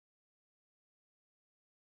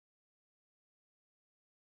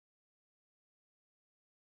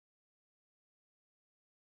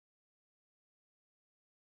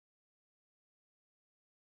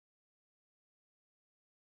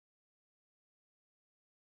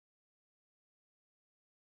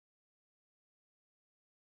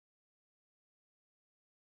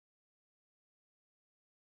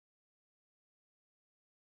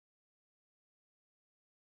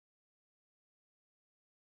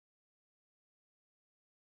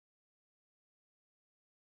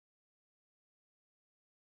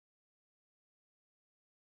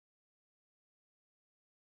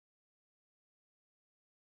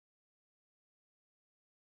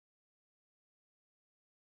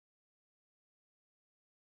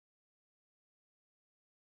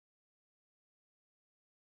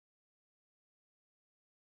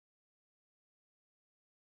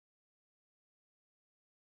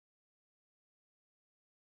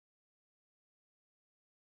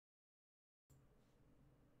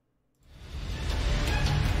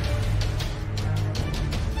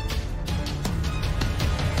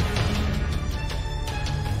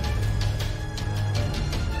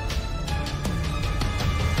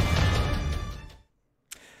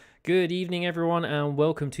Good evening, everyone, and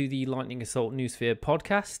welcome to the Lightning Assault Noosphere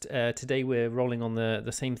podcast. Today we're rolling on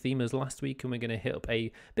the same theme as last week, and we're going to hit up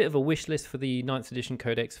a bit of a wish list for the 9th edition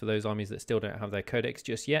Codex for those armies that still don't have their Codex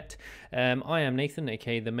just yet. I am Nathan,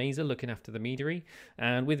 aka the Mazer, looking after the Meadery,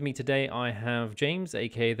 and with me today I have James,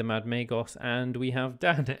 aka the Mad Magos, and we have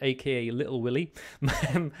Dan, aka Little Willy.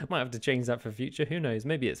 Might have to change that for future, who knows,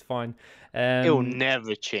 maybe it's fine. It'll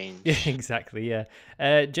never change. Yeah, exactly, yeah.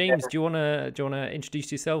 James, do you wanna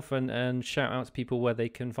introduce yourself and shout out to people where they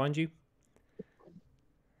can find you?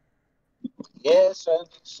 Yes, and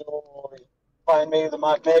so find me, the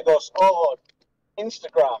Magnagos, on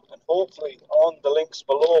Instagram and hopefully on the links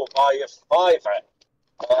below via Fiverr.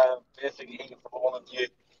 Basically, for one of your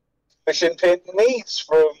mission painting needs,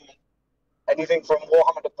 from anything from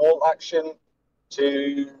Warhammer to bolt action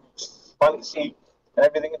to fantasy and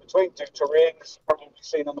everything in between, to terrains probably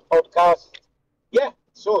seen on the podcast. Yeah,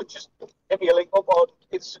 so just give me a link up on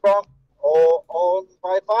Instagram or on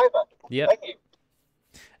my Fiverr. Yeah. Thank you.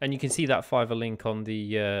 And you can see that Fiverr link on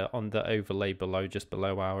the overlay below, just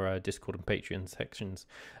below our Discord and Patreon sections.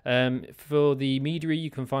 For the Meadery, you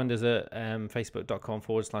can find us at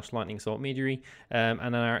facebook.com/Lightning Assault Meadery, and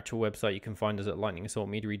on our actual website, you can find us at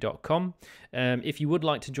lightningassaultmeadery.com. If you would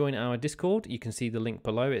like to join our Discord, you can see the link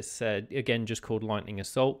below. It's again just called Lightning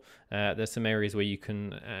Assault. There's some areas where you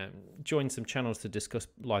can join some channels to discuss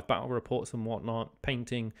live battle reports and whatnot,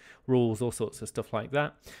 painting, rules, all sorts of stuff like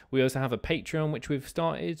that. We also have a Patreon, which we've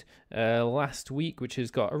started last week, which has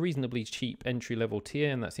got a reasonably cheap entry level tier,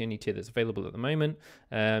 and that's the only tier that's available at the moment.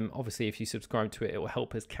 Obviously, if you subscribe to it, it will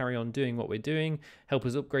help us carry on doing what we're doing, help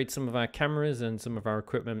us upgrade some of our cameras and some of our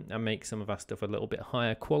equipment, and make some of our stuff a little bit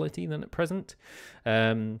higher quality than at present.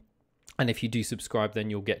 And if you do subscribe, then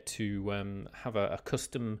you'll get to have a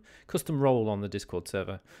custom role on the Discord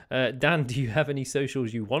server. Dan, do you have any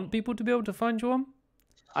socials you want people to be able to find you on?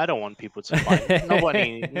 I don't want people to find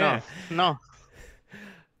nobody. No.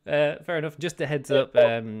 Fair enough. Just a heads up,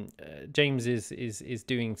 James is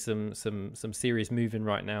doing some serious moving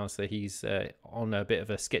right now, so he's on a bit of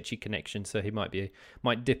a sketchy connection, so he might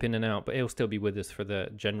dip in and out, but he'll still be with us for the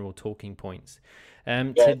general talking points.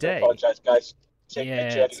 Today, I apologize, guys.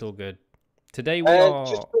 it's all good. Today we are.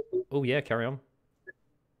 Oh yeah, carry on.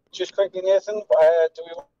 Just quickly, Nathan. Do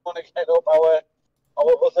we want to head up our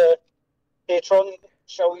other patron,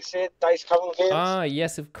 shall we say, Dice Cavern Games? Ah,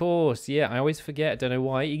 yes, of course. Yeah, I always forget. I don't know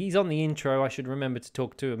why. He's on the intro. I should remember to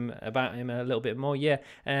talk to him about him a little bit more. Yeah.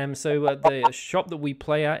 So the shop that we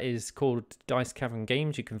play at is called Dice Cavern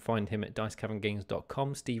Games. You can find him at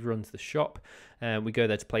dicecaverngames.com. Steve runs the shop. We go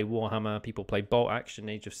there to play Warhammer. People play Bolt Action,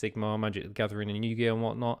 Age of Sigmar, Magic the Gathering, and Yu-Gi-Oh! And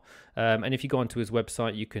whatnot. And if you go onto his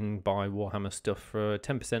website, you can buy Warhammer stuff for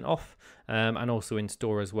 10% off, and also in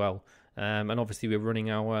store as well. And obviously we're running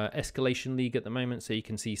our Escalation League at the moment, so you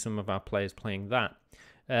can see some of our players playing that.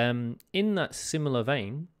 In that similar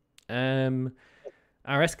vein, our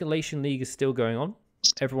Escalation League is still going on.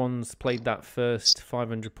 Everyone's played that first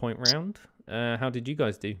 500-point round. How did you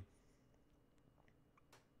guys do?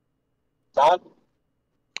 Dan?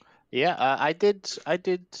 Yeah, I did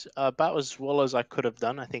about as well as I could have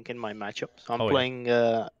done, I think, in my matchup. So I'm playing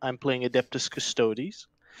Adeptus Custodes,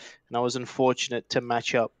 and I was unfortunate to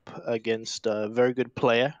match up against a very good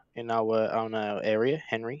player in our area,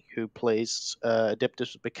 Henry, who plays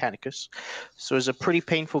Adeptus Mechanicus. So it was a pretty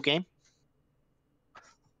painful game.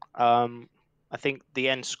 I think the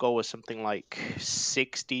end score was something like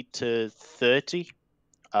 60-30.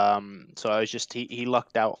 So I was just he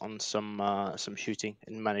lucked out on some shooting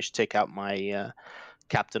and managed to take out my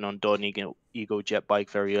captain on Dawn Ego jet bike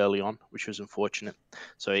very early on, which was unfortunate.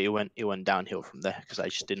 So it went downhill from there because I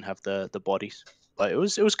just didn't have the bodies. But it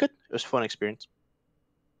was good. It was a fun experience.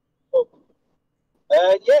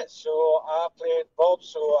 Yeah, so I played Bob,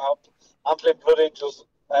 so I'm playing Blood Angels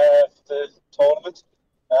for the tournament.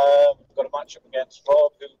 We've got a matchup against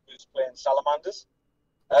Rob, who's playing Salamanders.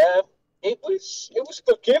 It was a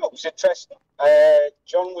good game. It was interesting.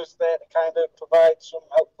 John was there to kind of provide some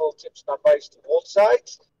helpful tips and advice to both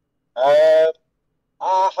sides. I,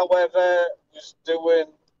 however, was doing.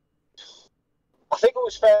 I think it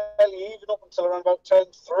was fairly even up until around about turn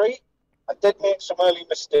 3. I did make some early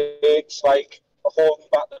mistakes, like holding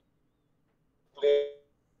back the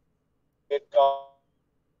blade guard.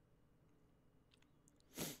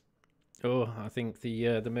 Oh, I think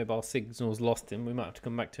the mobile signal's lost him. We might have to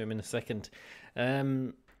come back to him in a second.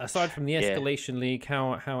 Aside from the Escalation League,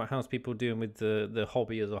 how's people doing with the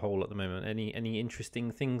hobby as a whole at the moment? Any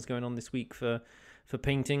interesting things going on this week for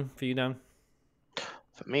painting for you, Dan?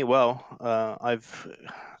 For me, well, I've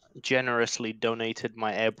generously donated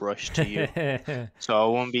my airbrush to you, so I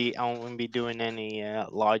won't be doing any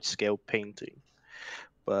large scale painting.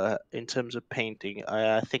 But in terms of painting,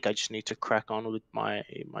 I think I just need to crack on with my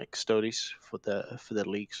custodes for the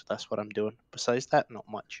league. So that's what I'm doing. Besides that, not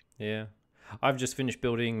much. Yeah. I've just finished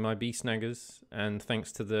building my bee snaggers, and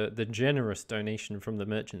thanks to the generous donation from the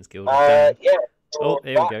Merchants Guild. Yeah. Oh,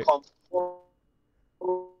 here we go.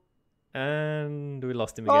 And we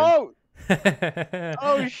lost him again.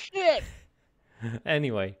 Oh shit!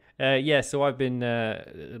 Anyway, yeah, so I've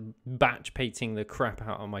been batch painting the crap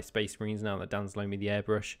out of my Space Marines now that Dan's loaned me the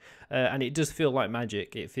airbrush, and it does feel like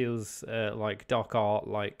magic. It feels like dark art,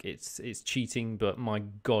 like it's cheating, but my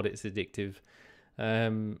god, it's addictive.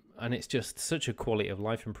 And it's just such a quality of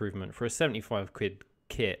life improvement for a 75 quid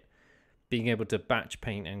kit. Being able to batch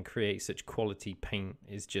paint and create such quality paint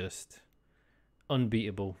is just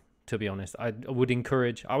unbeatable, to be honest. I would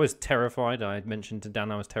encourage. I was terrified. I had mentioned to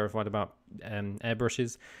Dan I was terrified about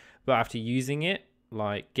airbrushes, but after using it,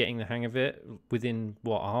 like getting the hang of it within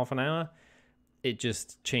half an hour, it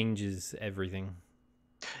just changes everything.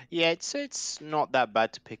 Yeah, it's not that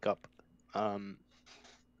bad to pick up.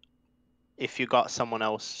 If you got someone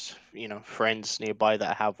else, friends nearby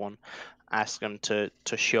that have one, ask them to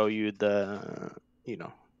show you get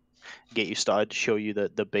you started, show you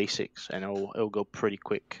the basics, and it'll go pretty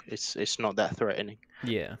quick. It's not that threatening.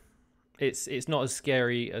 Yeah, it's not as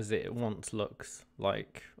scary as it once looks.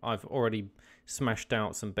 Like, I've already smashed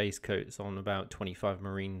out some base coats on about 25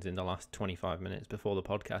 Marines in the last 25 minutes before the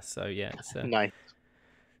podcast. So yeah, it's nice.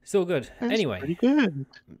 It's all good. That's anyway, pretty good.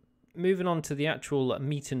 Moving on to the actual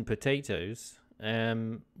meat and potatoes.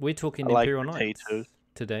 We're talking I like Imperial Knights potatoes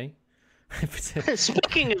today.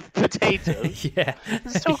 Speaking of potatoes, yeah,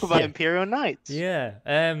 let's talk about yeah. Imperial Knights. Yeah.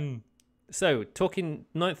 So talking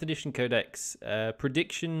 9th edition Codex,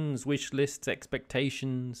 predictions, wish lists,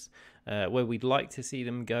 expectations, where we'd like to see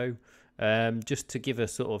them go. Just to give a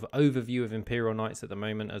sort of overview of Imperial Knights at the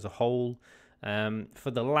moment as a whole.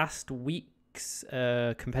 For the last week's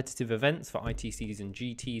competitive events for ITCs and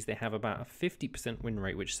GTs, they have about a 50% win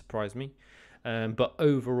rate, which surprised me. But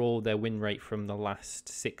overall, their win rate from the last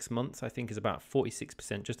 6 months, I think, is about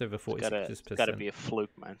 46%, just over 46%. It's got to be a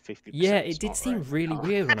fluke, man. 50%. Yeah, it did seem really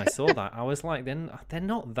weird when I saw that. I was like, they're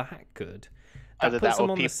not that good. That puts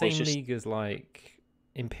them on the same league as like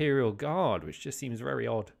Imperial Guard, which just seems very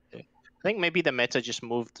odd. I think maybe the meta just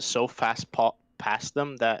moved so fast past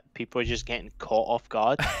them that people are just getting caught off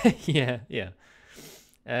guard. yeah.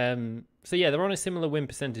 So yeah, they're on a similar win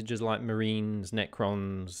percentage as like Marines,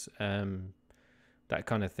 Necrons, that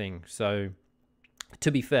kind of thing. So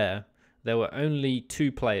to be fair, there were only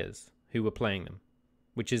 2 players who were playing them,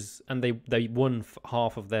 and they won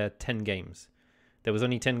half of their 10 games. There was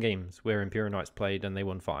only 10 games where Imperial Knights played, and they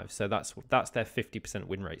won 5. So that's their 50%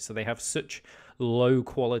 win rate. So they have such low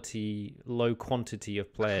quantity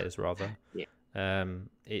of players, rather. Yeah.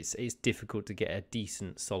 It's difficult to get a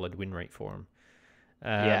decent, solid win rate for them.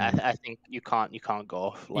 I think you can't go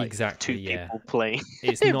off like exactly, 2 people playing.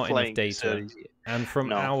 It's not enough data, and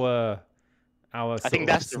from our I think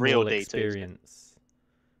that's the real data experience.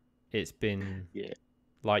 It's been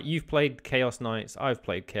like, you've played Chaos Knights, I've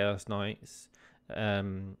played Chaos Knights,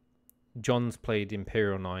 John's played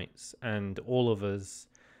Imperial Knights, and all of us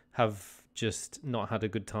have just not had a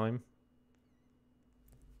good time.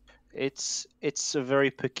 It's a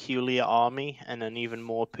very peculiar army and an even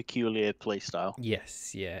more peculiar playstyle.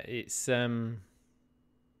 Yes, yeah. It's it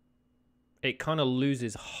kind of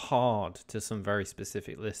loses hard to some very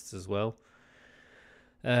specific lists as well.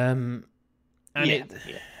 They're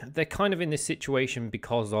kind of in this situation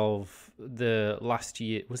because of the last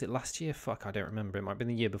year. Was it last year? Fuck, I don't remember. It might have been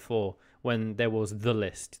the year before, when there was the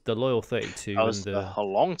list, the Loyal 32. That was a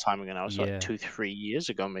long time ago now. It was like 2-3 years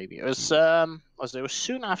ago, maybe. It was it was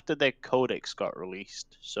soon after their Codex got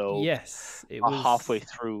released. So yes, it was halfway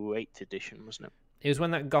through 8th edition, wasn't it? It was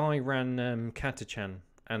when that guy ran Katachan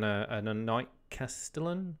and a Knight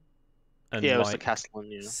Castellan. And it was the Castellan,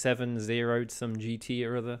 7-0'd some GT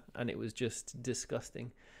or other, and it was just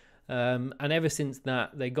disgusting. And ever since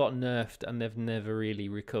that, they got nerfed, and they've never really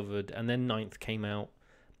recovered. And then 9th came out,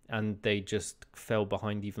 and they just fell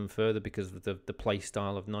behind even further because of the play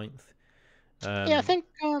style of 9th. I think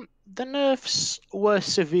the nerfs were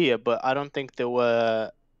severe, but I don't think they were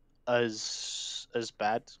as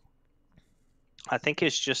bad. I think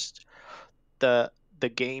it's just the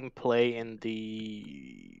gameplay and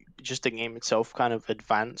the game itself kind of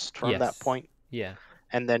advanced from that point. Yeah.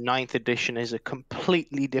 And the 9th edition is a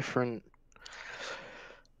completely different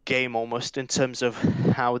game almost in terms of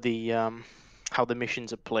how the how the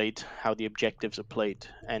missions are played, how the objectives are played,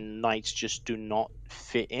 and knights just do not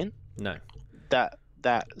fit in No.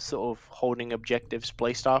 that sort of holding objectives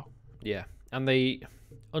playstyle. Yeah, and they,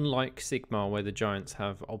 unlike Sigmar, where the giants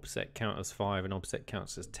have obsec count as 5 and obsec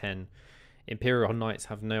counts as 10, Imperial Knights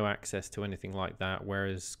have no access to anything like that,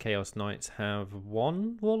 whereas Chaos Knights have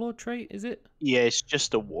 1 Warlord trait, is it? Yeah, it's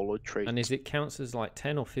just a Warlord trait. And is it counts as like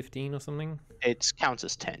 10 or 15 or something? It counts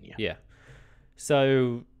as 10, yeah. Yeah.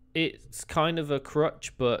 So it's kind of a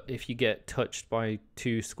crutch, but if you get touched by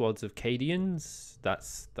 2 squads of Cadians,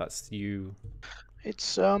 that's you.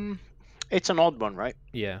 It's an odd one, right?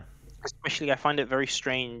 Yeah. Especially, I find it very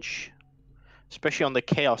strange, especially on the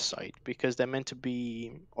Chaos side, because they're meant to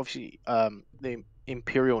be, obviously, the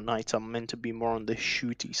Imperial Knights are meant to be more on the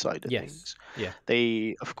shooty side of things. Yeah.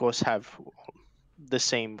 They, of course, have the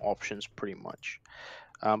same options pretty much.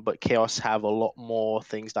 But Chaos have a lot more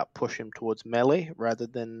things that push him towards melee rather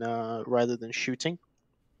than shooting.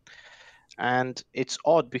 And it's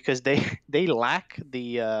odd because they lack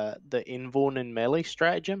the Invorn and melee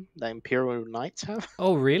stratagem that Imperial Knights have.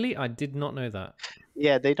 Oh, really? I did not know that.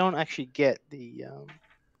 Yeah, they don't actually get the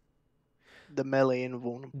melee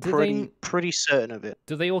Invorn. Pretty certain of it.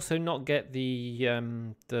 Do they also not get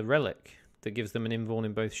the relic that gives them an Invorn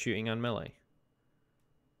in both shooting and melee?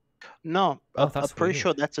 No, Oh, I'm that's pretty weird.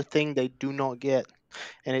 sure that's a thing they do not get,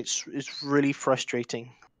 and it's really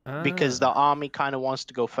frustrating because the army kind of wants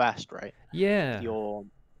to go fast, right? Yeah.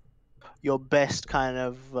 Your best kind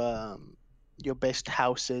of your best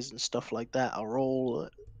houses and stuff like that are all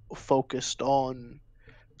focused on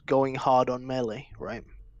going hard on melee, right?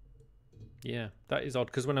 Yeah, that is odd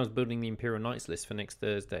because when I was building the Imperial Knights list for next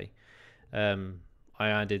Thursday, I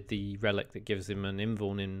added the relic that gives him an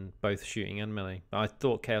Invorn in both shooting and melee. I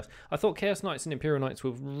thought Chaos Knights and Imperial Knights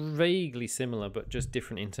were vaguely similar, but just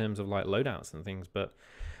different in terms of like loadouts and things. But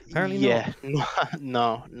apparently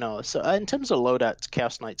not. No. So in terms of loadouts,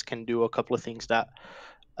 Chaos Knights can do a couple of things that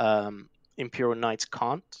Imperial Knights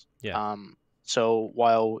can't. Yeah. So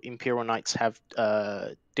while Imperial Knights have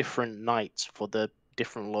different knights for the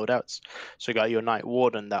different loadouts, so you got your Knight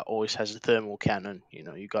Warden that always has a thermal cannon. You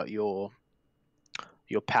know, you got your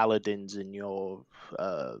paladins and your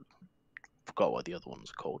forgot what the other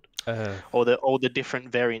one's called. All the different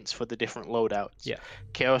variants for the different loadouts. Yeah.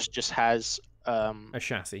 Chaos just has a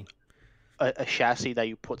chassis. A chassis that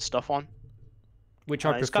you put stuff on, which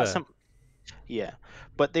I prefer. It's got some, yeah,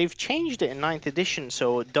 but they've changed it in 9th edition.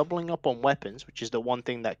 So doubling up on weapons, which is the one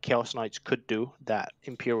thing that Chaos Knights could do that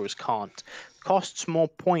Imperials can't, costs more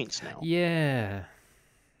points now. Yeah.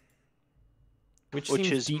 Which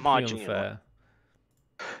is deeply unfair.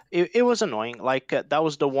 It was annoying. Like that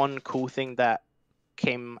was the one cool thing that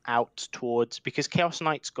came out towards, because Chaos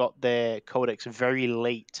Knights got their Codex very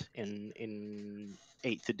late in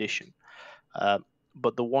 8th edition.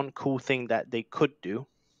 But the one cool thing that they could do,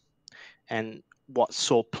 and what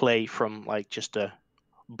saw play from like just a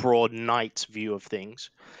broad Knight's view of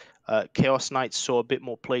things, Chaos Knights saw a bit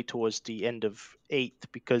more play towards the end of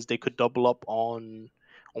 8th because they could double up on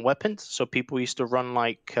weapons. So people used to run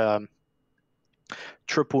like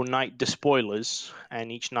triple Knight despoilers,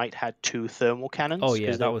 and each Knight had 2 thermal cannons. Oh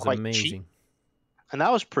yeah, that was quite amazing. Cheap. And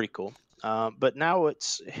that was pretty cool. But now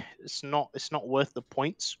it's not worth the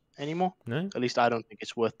points anymore. No, at least I don't think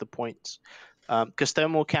it's worth the points, because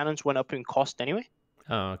thermal cannons went up in cost anyway.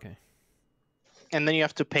 Oh, okay. And then you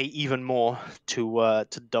have to pay even more to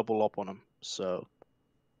double up on them. So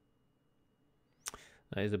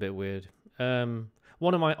that is a bit weird.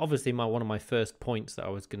 One of my first points that I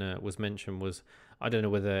was mentioned was, I don't know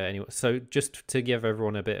whether anyone. So just to give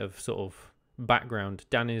everyone a bit of sort of background,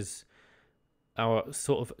 Dan is our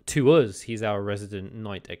sort of, to us, he's our resident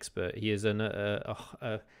knight expert. He is an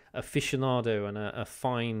aficionado and a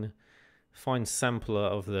fine sampler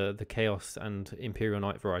of the Chaos and Imperial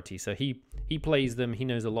Knight variety. So he plays them. He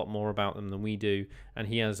knows a lot more about them than we do, and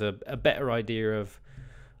he has a better idea of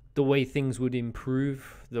the way things would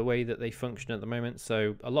improve the way that they function at the moment.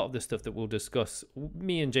 So a lot of the stuff that we'll discuss,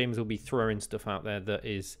 me and James will be throwing stuff out there that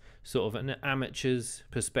is sort of an amateur's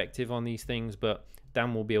perspective on these things, but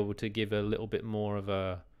Dan will be able to give a little bit more of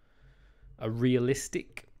a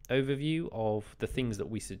realistic overview of the things that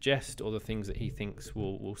we suggest or the things that he thinks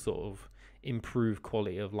will sort of improve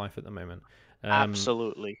quality of life at the moment.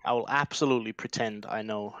 Absolutely. I will absolutely pretend I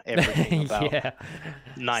know everything about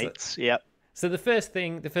knights. Yep. So the first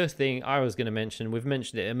thing I was going to mention, we've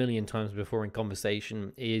mentioned it a million times before in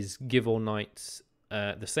conversation, is give all knights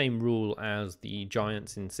the same rule as the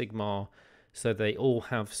giants in Sigmar, so they all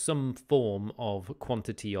have some form of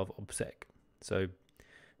quantity of obsec. So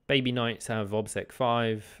baby knights have obsec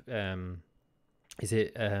 5. Is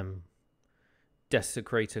it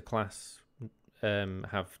Desecrator class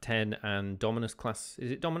have 10, and Dominus class,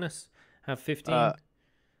 is it Dominus, have 15?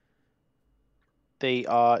 They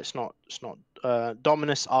are. It's not.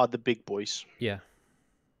 Dominus are the big boys. Yeah.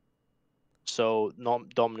 So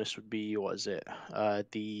Dominus would be, what is it?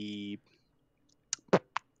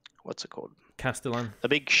 What's it called? Castellan. The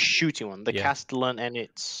big shooting one. The Yeah. Castellan, and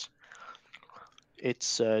its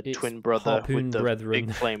twin brother Harpoon with the brethren.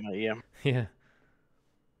 big flamer. Yeah. Yeah.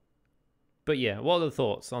 But yeah, what are the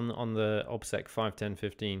thoughts on the OBSEC 5, 10,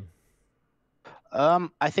 15?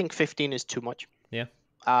 I think 15 is too much. Yeah.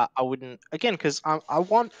 I wouldn't, again, because I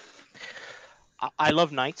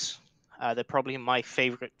love Knights. They're probably my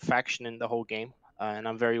favorite faction in the whole game, and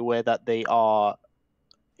I'm very aware that they are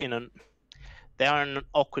in an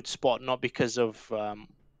awkward spot, not because of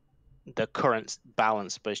the current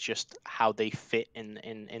balance, but it's just how they fit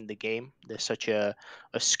in the game. They're such a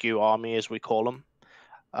skew army, as we call them.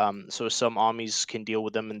 So some armies can deal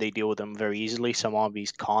with them, and they deal with them very easily. Some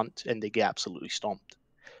armies can't, and they get absolutely stomped.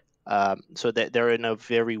 So they're in a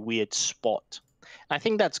very weird spot. And I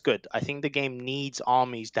think that's good. I think the game needs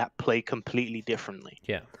armies that play completely differently.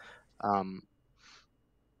 Yeah.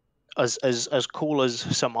 As cool as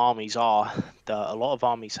some armies are, a lot of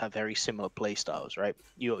armies have very similar play styles, right?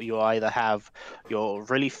 You either have your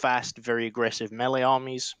really fast, very aggressive melee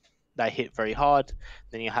armies that hit very hard,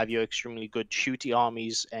 then you have your extremely good shooty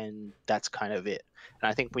armies, and that's kind of it. And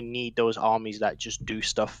I think we need those armies that just do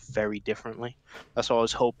stuff very differently. That's what I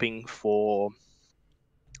was hoping for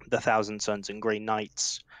the Thousand Suns and Grey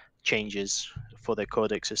Knights changes for their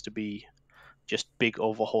Codex, is to be just big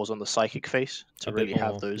overhauls on the psychic phase, to really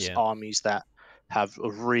have those armies that have a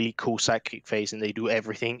really cool psychic phase and they do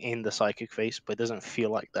everything in the psychic phase, but it doesn't feel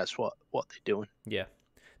like that's what they're doing. Yeah.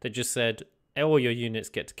 They just said, all your units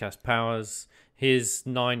get to cast powers. Here's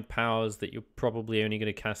 9 powers that you're probably only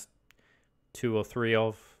going to cast 2 or 3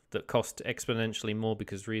 of that cost exponentially more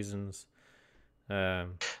because reasons. Yeah.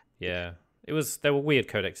 They were weird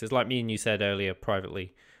codexes. Like me and you said earlier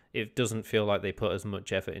privately, it doesn't feel like they put as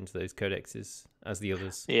much effort into those codexes as the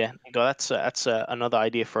others. Yeah, that's another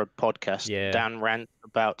idea for a podcast. Yeah. Dan rant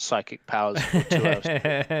about psychic powers for 2 hours.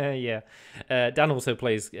 Yeah. Dan also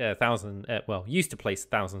plays used to play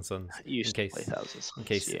Thousand Suns. Used to play Thousand Suns. In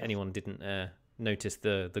case anyone didn't notice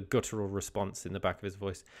the guttural response in the back of his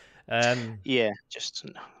voice. Yeah, just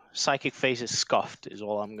psychic phase is scuffed is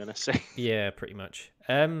all I'm going to say. Yeah, pretty much.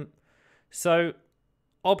 So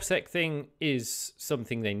OBSEC thing is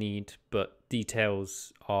something they need, but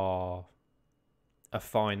details are a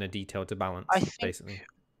finer detail to balance, basically.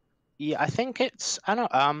 Yeah, I think it's, I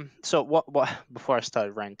don't know. So what before I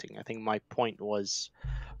started ranting, I think my point was,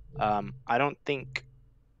 I don't think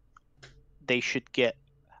they should get,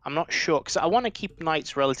 I'm not sure, because I want to keep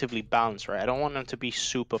Knights relatively balanced, right? I don't want them to be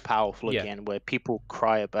super powerful again, where people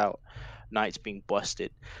cry about Knights being busted.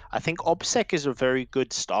 I think OBSEC is a very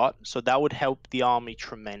good start, so that would help the army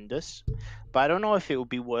tremendous. But I don't know if it would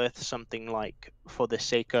be worth something like, for the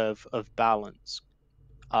sake of balance,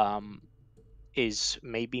 is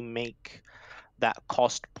maybe make that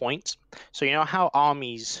cost points. So you know how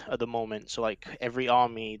armies at the moment, so like every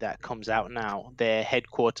army that comes out now, their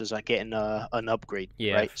headquarters are getting an upgrade,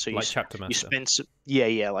 right? So like Chapter Master. You spend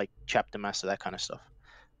like Chapter Master, that kind of stuff.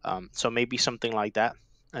 So maybe something like that,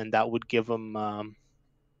 and that would give them an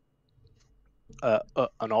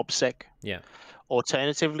OBSEC. Yeah.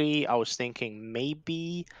 Alternatively, I was thinking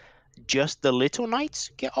maybe just the Little Knights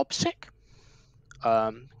get OBSEC.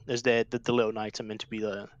 As the Little Knights are meant to be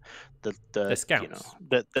the scouts, you know,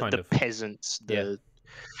 the peasants, the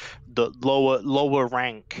lower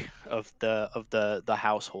rank of the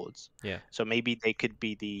households. Yeah. So maybe they could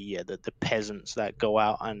be the peasants that go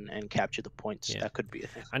out and capture the points. Yeah. That could be a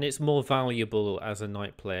thing. And it's more valuable as a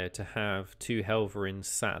knight player to have 2 Helverins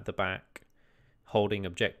sat at the back holding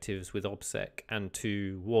objectives with OBSEC, and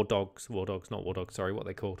 2 what are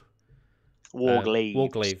they called?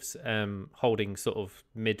 Warglaives, holding sort of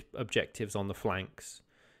mid objectives on the flanks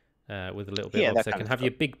with a little bit of OBSEC, and have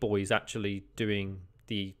your big boys actually doing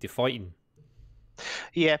the fighting.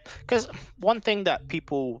 Yeah, because one thing that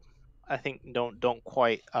people, I think, don't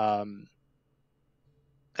quite, at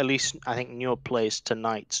least I think newer players to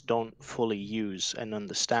Knights don't fully use and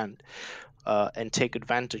understand and take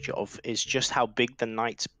advantage of, is just how big the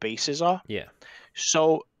Knights' bases are. Yeah.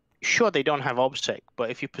 So sure, they don't have OBSEC,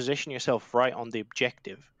 but if you position yourself right on the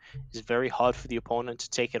objective, it's very hard for the opponent to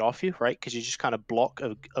take it off you, right? Because you just kind of block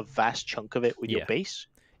a vast chunk of it with your base.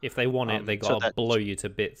 If they want it, they got to blow you to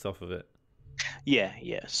bits off of it. Yeah.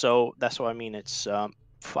 So that's what I mean. It's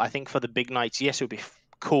I think for the big Knights, yes, it would be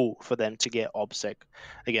cool for them to get OBSEC.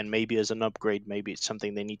 Again, maybe as an upgrade, maybe it's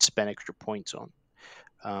something they need to spend extra points on.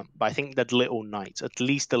 But I think that little knights, at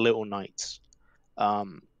least the little knights,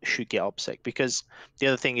 should get OBSEC, because the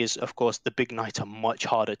other thing is, of course, the big knights are much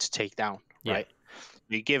harder to take down, Yeah. right?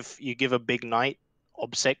 You give a big knight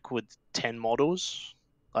OBSEC with 10 models,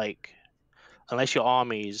 like, unless your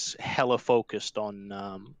army is hella focused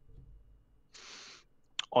on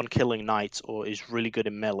killing knights, or is really good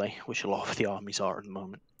in melee, which a lot of the armies are at the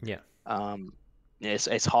moment. Yeah.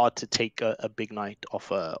 It's hard to take a big knight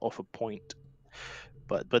off a point,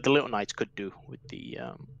 but the little knights could do with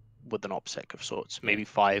an OBSEC of sorts, maybe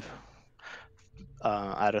 5.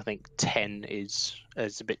 I don't think 10 is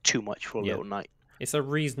a bit too much for a little knight. It's a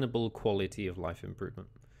reasonable quality of life improvement.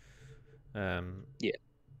 Yeah.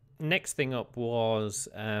 Next thing up was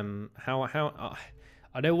how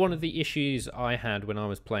I know one of the issues I had when I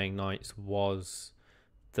was playing knights was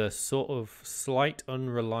the sort of slight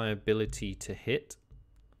unreliability to hit.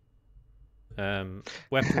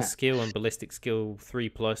 Weapon skill and ballistic skill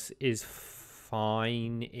 3+ is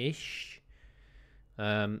fine-ish.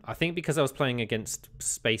 I think because I was playing against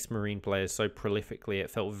Space Marine players so prolifically,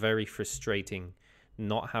 it felt very frustrating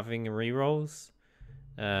not having rerolls.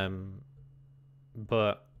 But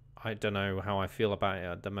I don't know how I feel about it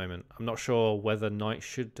at the moment. I'm not sure whether knights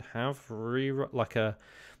should have reroll, like a,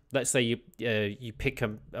 let's say you pick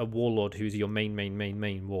a warlord who's your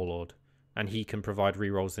main warlord, and he can provide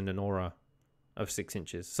rerolls in an aura of 6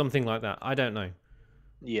 inches, something like that. I don't know.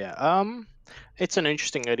 Yeah, it's an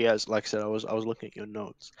interesting idea. As like I said, I was looking at your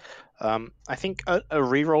notes. I think a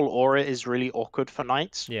reroll aura is really awkward for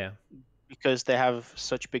knights. Yeah. Because they have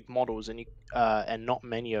such big models, and not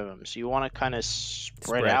many of them, so you want to kind of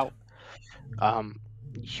spread out.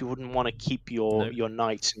 You wouldn't want to keep your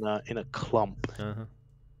knights in a clump.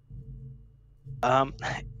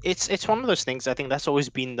 It's one of those things. I think that's always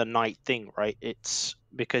been the knight thing, right? It's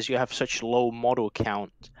because you have such low model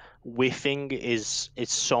count. Whiffing is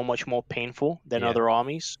so much more painful than other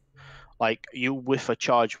armies. Like, you whiff a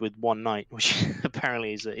charge with one knight, which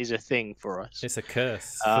apparently is a thing for us. It's a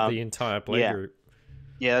curse for the entire play group.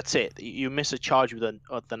 Yeah, that's it. You miss a charge with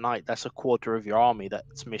the knight, that's a quarter of your army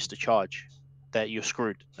that's missed a charge. That you're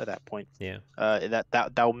screwed at that point. Yeah.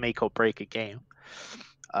 That will make or break a game.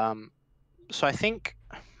 So I think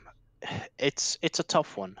it's a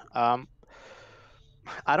tough one. I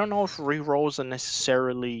don't know if rerolls are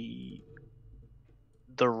necessarily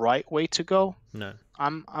the right way to go. No.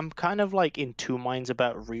 I'm kind of like in two minds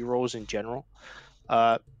about rerolls in general.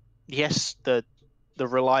 Yes, the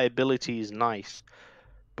reliability is nice,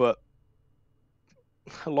 but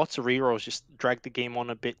lots of rerolls just drag the game on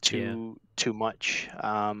a bit too much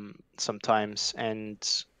sometimes,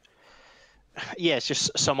 and it's just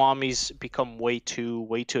some armies become way too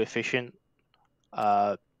efficient.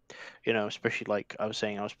 Especially like I was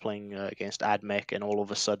saying, I was playing against Admech, and all of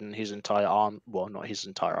a sudden his entire not his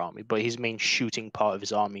entire army, but his main shooting part of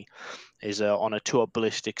his army is on a 2-up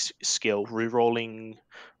ballistics skill, rerolling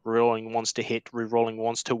once to hit, rerolling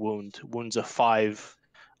once to wound. Wounds are 5.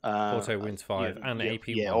 Auto wins 5 and AP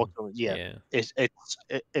 1.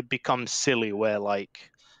 It becomes silly where like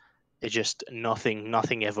it just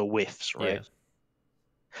nothing ever whiffs, right? Yeah.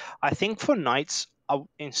 I think for knights,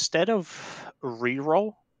 instead of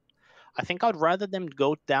reroll, I think I'd rather them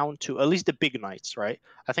go down to at least the big knights, right?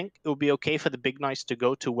 I think it would be okay for the big knights to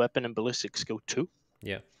go to weapon and ballistic skill 2.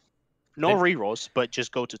 Yeah. No rerolls, but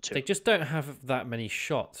just go to 2. They just don't have that many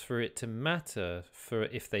shots for it to matter for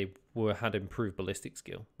if they had improved ballistic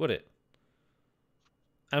skill, would it?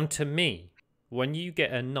 And to me, when you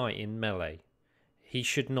get a knight in melee, he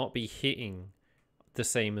should not be hitting the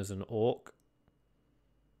same as an orc.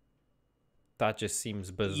 That just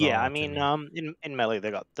seems bizarre. Yeah, I mean, in melee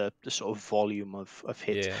they got the sort of volume of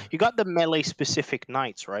hits. Yeah. You got the melee specific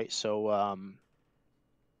knights, right? So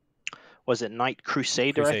was it Knight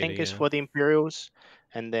Crusader, I think, is for the Imperials,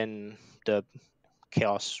 and then the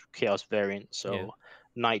Chaos variant. So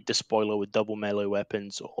Knight Despoiler with double melee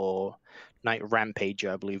weapons, or Knight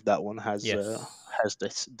Rampager, I believe that one has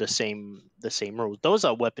the same rules. Those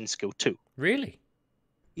are weapon skill 2. Really?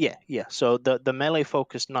 Yeah. So the melee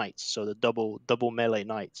focused knights, so the double melee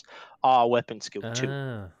knights, are weapon skill 2.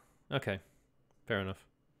 Ah, okay, fair enough.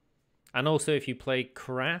 And also, if you play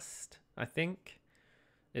Krast, I think,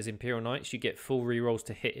 as Imperial Knights, you get full rerolls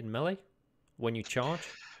to hit in melee when you charge.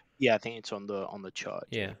 Yeah, I think it's on the charge.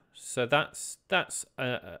 Yeah, so that's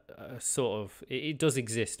a sort of, it does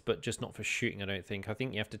exist, but just not for shooting. I don't think. I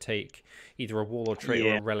think you have to take either a warlord trait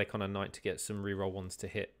or a relic on a knight to get some reroll ones to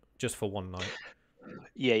hit, just for one knight.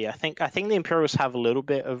 Yeah. I think the Imperials have a little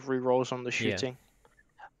bit of rerolls on the shooting.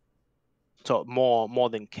 So more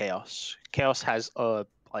than Chaos. Chaos has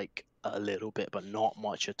like a little bit, but not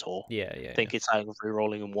much at all. Yeah, yeah. I think it's like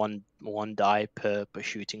re-rolling one die per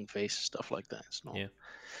shooting phase, stuff like that. It's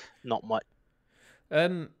not much.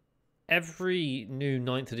 Every new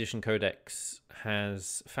 9th edition codex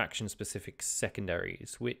has faction-specific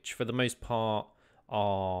secondaries, which for the most part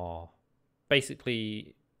are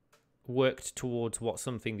basically worked towards what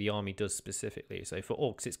something the army does specifically. So for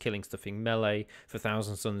orcs, it's killing stuff in melee. For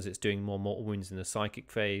Thousand Sons, it's doing more mortal wounds in the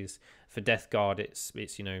psychic phase. For Death Guard, it's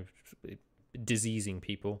diseasing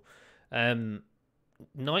people.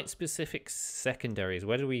 Knight specific secondaries,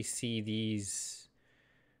 where do we see these?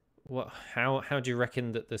 How do you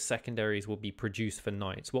reckon that the secondaries will be produced for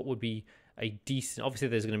knights? What would be a decent? Obviously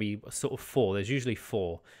there's going to be sort of 4. There's usually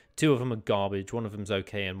 4. 2 of them are garbage, one of them's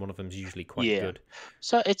okay, and one of them's usually quite good.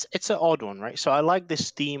 So it's an odd one, right? So I like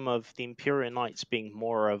this theme of the Imperial Knights being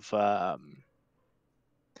more of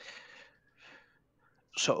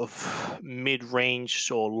sort of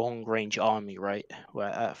mid-range or long-range army, right?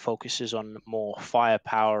 Where it focuses on more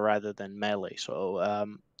firepower rather than melee. So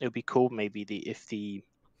it would be cool maybe if the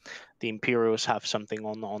Imperials have something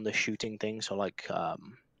on the shooting thing. So like I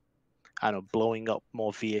don't know, blowing up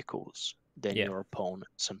more vehicles than your opponent,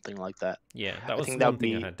 something like that. Yeah, that was one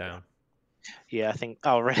thing I had down. Yeah, I think.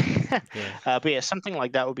 Oh, really? Yeah. But yeah, something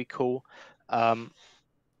like that would be cool.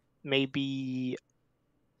 Maybe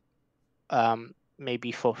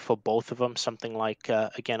for both of them, something like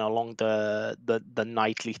again along the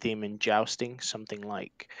knightly theme in jousting, something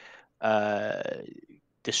like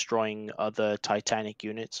destroying other Titanic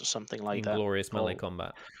units or something like that. Inglorious melee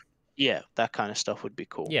combat. Yeah, that kind of stuff would be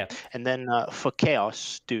cool. Yeah. And then for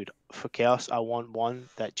Chaos, I want one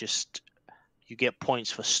that just you get points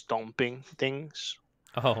for stomping things.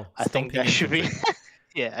 Oh, I think that should be.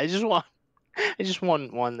 Yeah, I just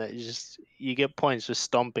want one that you get points for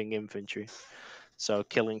stomping infantry. So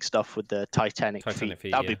killing stuff with the Titanic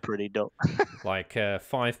feet. That'd be pretty dope. Like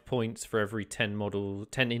 5 points for every 10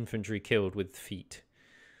 infantry killed with feet.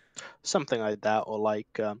 Something like that, or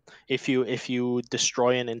like if you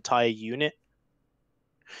destroy an entire unit,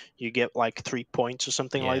 you get like 3 points or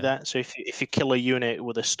something like that. So if you kill a unit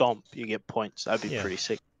with a stomp, you get points. That'd be pretty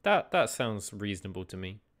sick. That sounds reasonable to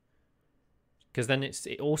me. Because then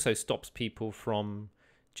it also stops people from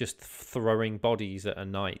just throwing bodies at a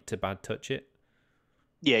knight to bad touch it.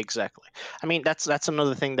 Yeah, exactly. I mean, that's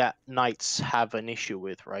another thing that knights have an issue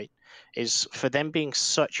with, right? Is for them being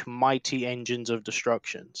such mighty engines of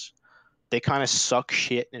destructions, they kind of suck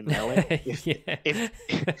shit in melee.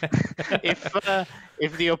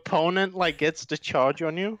 If the opponent like gets the charge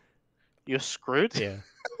on you, you're screwed. Yeah.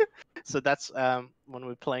 So that's when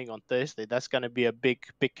we're playing on Thursday. That's going to be a big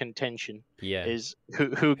contention. Yeah. Is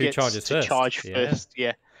who gets charges to charge first?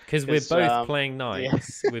 Yeah. Because we're both playing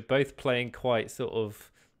knights. We're both playing quite sort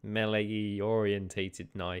of melee orientated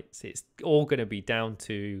knights. It's all going to be down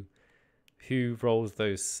to who rolls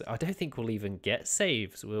those. I don't think we'll even get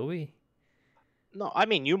saves, will we? No, I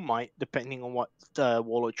mean you might, depending on what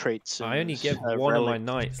warlord traits. I only give one of my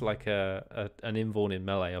knights like an inborn in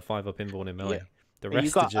melee, a 5-up inborn in melee. Yeah. The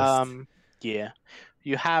rest are just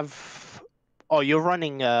you have. Oh, you're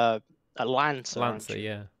running a Lancer. Lancer,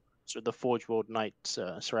 yeah. So the Forge World Knight,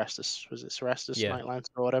 Cerastus, was it Cerastus Knight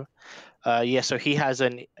Lancer or whatever? Yeah, so he has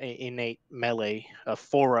an innate melee, a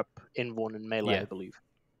 4-up inborn in melee, I believe.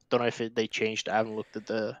 Don't know if they changed. I haven't looked at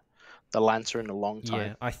the Lancer in a long time.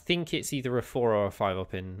 Yeah, I think it's either a 4 or a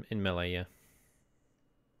 5-up in melee, yeah.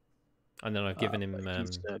 And then I've given him...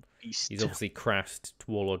 he's obviously crafted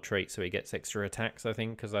Warlord trait, so he gets extra attacks, I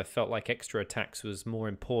think, because I felt like extra attacks was more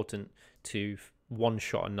important to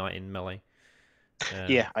one-shot a knight in melee.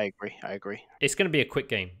 Yeah, I agree. It's going to be a quick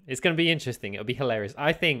game. It's going to be interesting. It'll be hilarious.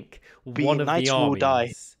 I think one of the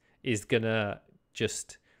armies is going to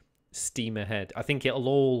just steam ahead. I think it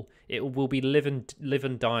will be live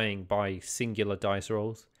and dying by singular dice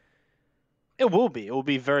rolls. It will be. It will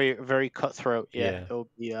be very, very cutthroat. Yeah. It will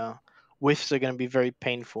be. Whiffs are going to be very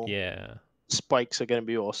painful. Yeah. Spikes are going to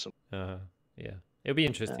be awesome. Yeah. It'll be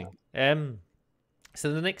interesting.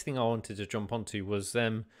 So the next thing I wanted to jump onto was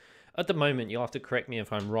at the moment, you'll have to correct me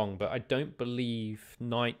if I'm wrong, but I don't believe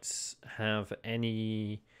knights have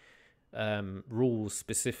any rules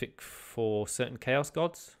specific for certain chaos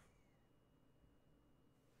gods.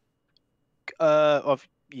 No,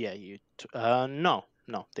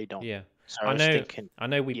 they don't. Yeah. So I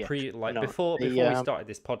know. Before we started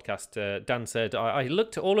this podcast, Dan said I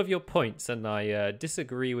looked at all of your points and I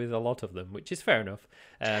disagree with a lot of them, which is fair enough.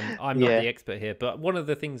 I'm not the expert here, but one of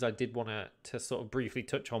the things I did want to sort of briefly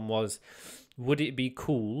touch on was, would it be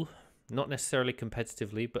cool? not necessarily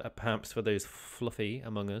competitively, but perhaps for those fluffy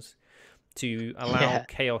among us, to allow Yeah.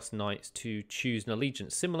 Chaos Knights to choose an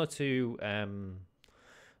allegiance similar to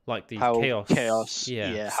like the How chaos,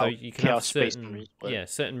 yeah. yeah, So how you can have Chaos Space certain, Marines work.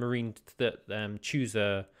 certain Marines that choose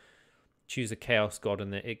a chaos god,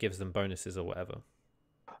 and it gives them bonuses or whatever.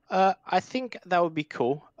 I think that would be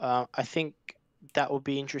cool. I think that would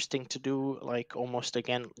be interesting to do, like almost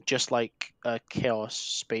again, just like Chaos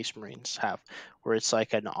Space Marines have, where it's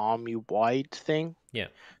like an army-wide thing. Yeah.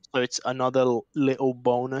 So it's another little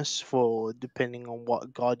bonus for depending on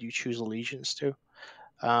what god you choose allegiance to.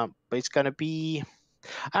 But it's gonna be,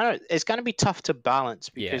 I don't know, it's gonna be tough to balance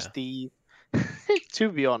because to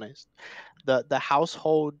be honest, the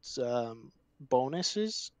household's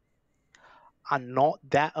bonuses are not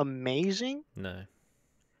that amazing. No.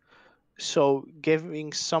 So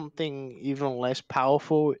giving something even less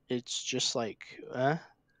powerful, it's just like,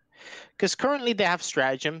 because currently they have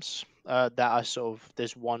stratagems that are sort of,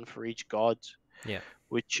 there's one for each god, Yeah.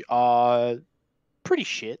 which are pretty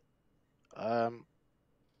shit.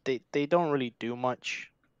 They don't really do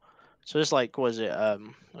much. So it's like, was it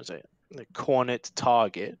the cornet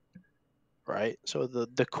target, right? So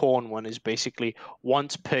the corn one is basically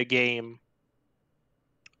once per game.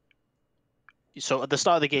 So at the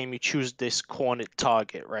start of the game, you choose this cornet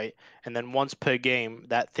target, right? And then once per game,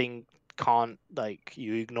 that thing can't, like,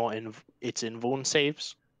 you ignore its invuln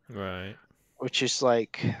saves, Right. which is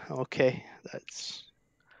like, okay, that's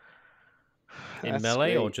In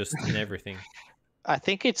melee or great. just in everything? I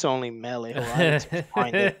think it's only melee. Hold on, I need to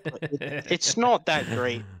find it. But it's not that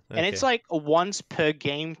great. And it's Okay. like a once per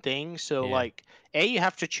game thing. So Yeah. like, you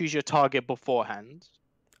have to choose your target beforehand.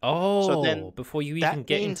 So Oh, then before you that even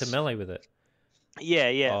get into means, melee with it.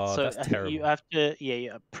 yeah. Oh, So that's I think you terrible. have to,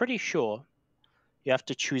 yeah, pretty sure you have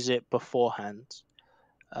to choose it beforehand.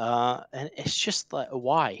 And it's just like,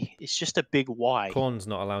 why? It's just a big why. Corn's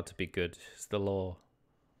not allowed to be good. It's the law.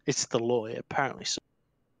 It's the law, apparently. So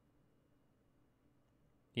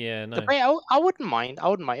Yeah, the no. way I wouldn't mind. I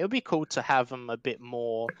wouldn't mind. It would be cool to have them a bit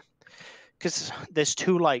more, because there's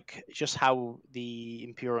two, like, just how the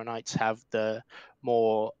Imperial Knights have the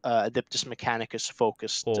more Adeptus Mechanicus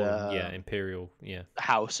focused Or, yeah, Imperial, yeah.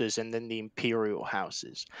 houses, and then the Imperial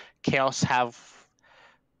houses. Chaos have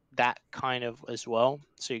that kind of as well.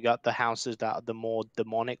 So you got the houses that are the more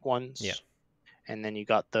demonic ones. Yeah. And then you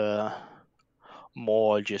got the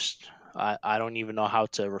more just, I don't even know how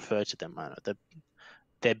to refer to them.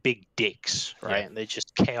 They're big dicks, right? Yeah. And they're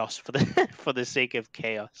just chaos for the for the sake of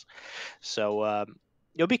chaos. So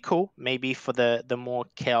it'll be cool, maybe for the more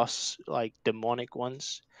chaos, like demonic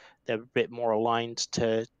ones. They're a bit more aligned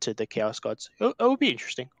to the chaos gods. It'll be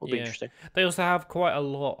interesting. It'll be Yeah. interesting. They also have quite a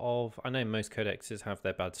lot of, I know most codexes have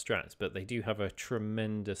their bad strats, but they do have a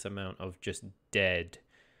tremendous amount of just dead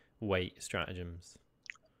weight stratagems.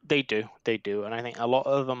 They do, and I think a lot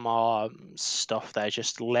of them are stuff that are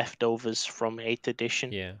just leftovers from 8th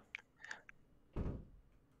edition. Yeah.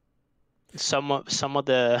 Some of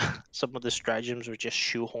the some of the stratagems were just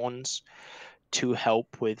shoehorns to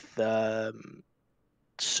help with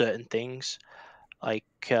certain things. Like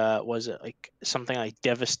was it like something like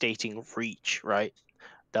devastating reach, right?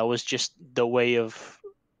 That was just the way of,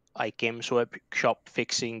 like, Games Workshop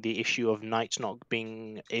fixing the issue of knights not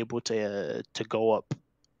being able to go up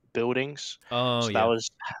buildings. Oh, So yeah.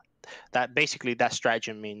 that basically, that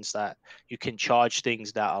stratagem means that you can charge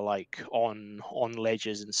things that are like on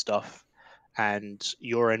ledges and stuff, and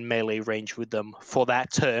you're in melee range with them for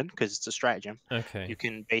that turn because it's a stratagem. Okay. You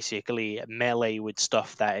can basically melee with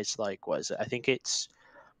stuff that is like, what is it? I think it's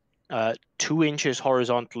 2 inches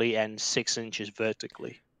horizontally and 6 inches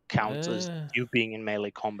vertically counts as you being in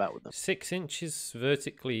melee combat with them. 6 inches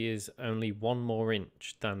vertically is only 1 more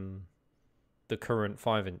inch than the current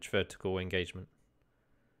 5-inch vertical engagement.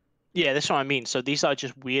 Yeah, that's what I mean. So these are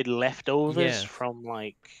just weird leftovers Yeah. from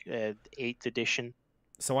like 8th edition.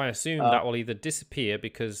 So I assume that will either disappear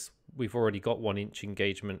because we've already got 1 inch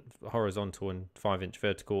engagement horizontal and 5-inch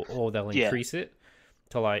vertical, or they'll increase it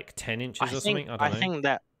to like 10 inches or something. I don't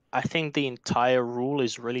know. I think the entire rule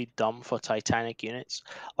is really dumb for Titanic units.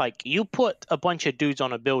 Like, you put a bunch of dudes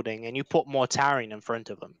on a building and you put Mortarion in front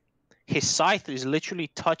of them. His scythe is literally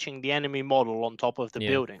touching the enemy model on top of the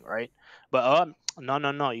building, right? But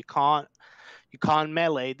no, you can't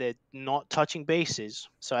melee. They're not touching bases.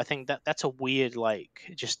 So I think that's a weird, like,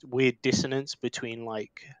 just weird dissonance between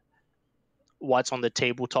like what's on the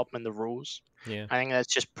tabletop and the rules. Yeah. I think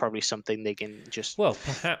that's just probably something they can just fix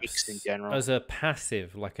in Perhaps general. as a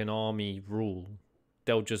passive, like an army rule,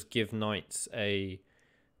 they'll just give knights a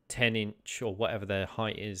 10-inch or whatever their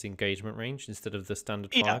height is engagement range instead of the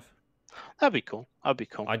standard 5. That'd be cool. That'd be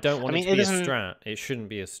cool. I don't want I it mean, to it be a doesn't. strat. It shouldn't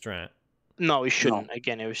be a strat. No, it No. shouldn't.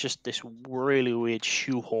 Again, it was just this really weird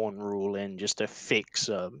shoehorn rule in just to fix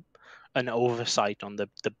an oversight on the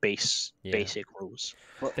Yeah. basic rules.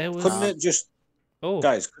 But There couldn't was- it just, Oh,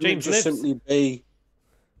 guys? Couldn't James it just lives. simply be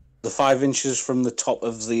the 5 inches from the top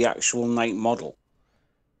of the actual knight model?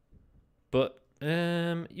 But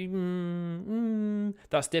that's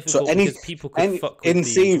difficult any- because people could fuck with in the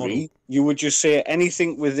theory, model. you would just say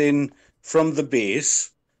anything within from the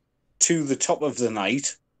base to the top of the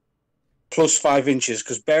knight plus 5 inches.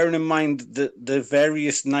 Because bearing in mind that the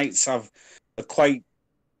various knights have quite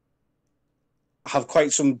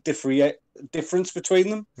some difference between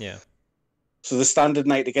them. Yeah. So the standard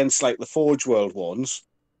knight against like the Forge World ones,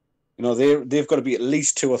 you know, they've got to be at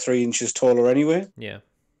least 2 or 3 inches taller anyway. Yeah.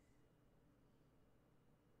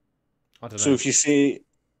 I don't know. So if you say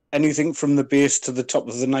anything from the base to the top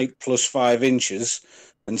of the knight plus 5 inches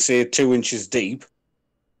and say 2 inches deep.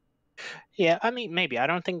 Yeah, I mean, maybe. I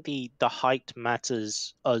don't think the height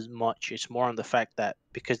matters as much. It's more on the fact that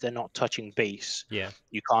because they're not touching base, Yeah.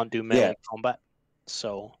 you can't do melee combat.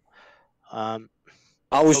 So, I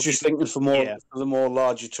was Okay, just thinking for yeah. the more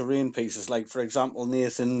larger terrain pieces, like for example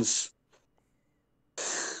Nathan's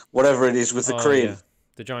whatever it is with the crane. Yeah.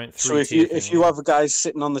 The giant 3 So if you have a guy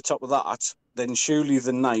sitting on the top of that, then surely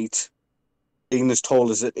the knight, being as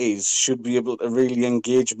tall as it is, should be able to really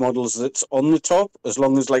engage models that's on the top, as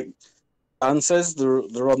long as, like Dan says,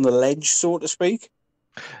 they're on the ledge, so to speak.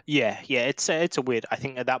 Yeah, it's a weird. I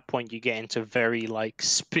think at that point you get into very like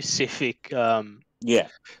specific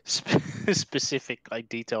specific like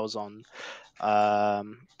details on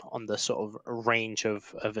the sort of range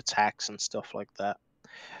of attacks and stuff like that.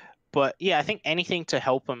 But yeah, I think anything to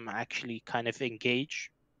help them actually kind of engage.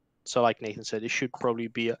 So like Nathan said, it should probably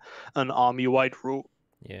be an army-wide rule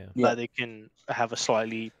that they can have a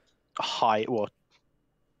slightly high or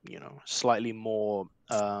slightly more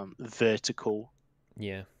vertical.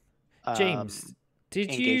 Yeah. James, did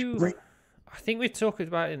engagement. you? I think we talked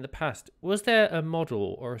about it in the past. Was there a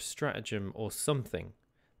model or a stratagem or something?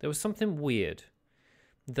 There was something weird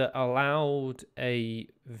that allowed a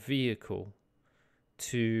vehicle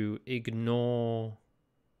to ignore,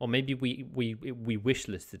 or maybe we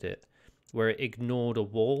wishlisted it, where it ignored a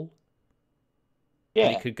wall. Yeah,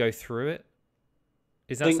 and it could go through it.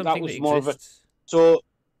 Is that think that something was that more of a- exists? So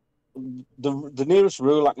the nearest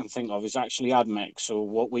rule I can think of is actually AdMech. So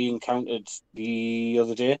what we encountered the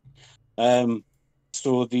other day.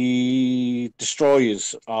 So the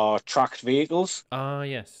destroyers are tracked vehicles, Ah,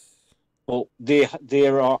 yes. but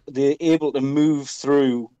they're able to move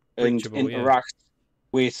through and Reachable, interact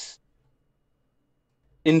with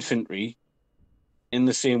infantry in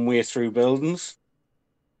the same way through buildings.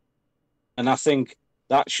 And I think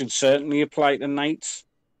that should certainly apply to knights.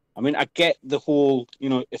 I mean, I get the whole,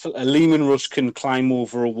 if a Lehman Russ can climb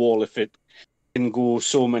over a wall, if it can go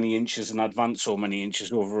so many inches and advance so many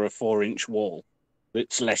inches over a 4-inch wall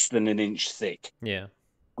that's less than an inch thick. Yeah.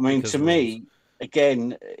 I mean, Because to rules. me,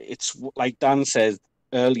 again, it's like Dan said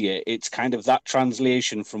earlier, it's kind of that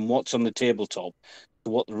translation from what's on the tabletop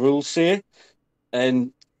to what the rules say.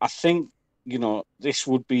 And I think, this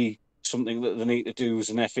would be something that they need to do as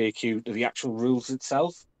an FAQ to the actual rules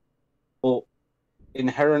itself. But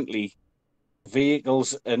inherently,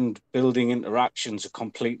 vehicles and building interactions are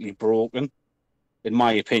completely broken, in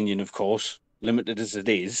my opinion, of course, limited as it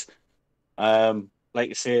is.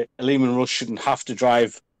 Like I say, a Lehman Russ shouldn't have to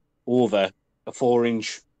drive over a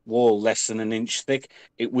 4-inch wall less than an inch thick.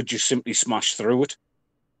 It would just simply smash through it.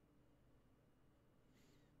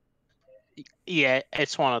 Yeah,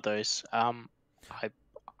 it's one of those.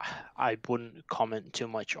 I wouldn't comment too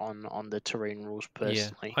much on the terrain rules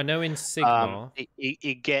personally. Yeah. I know in Sigmar.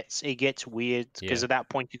 It gets weird because Yeah. at that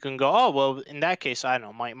point you can go, oh well, in that case, I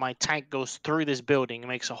don't know, my tank goes through this building and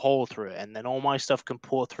makes a hole through it, and then all my stuff can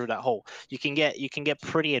pour through that hole. You can get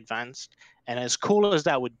pretty advanced, and as cool as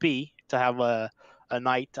that would be to have a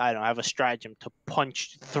knight, I don't know, have a stratagem to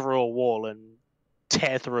punch through a wall and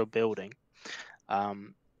tear through a building.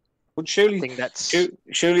 But surely, I think that's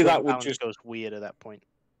surely that would just goes weird at that point.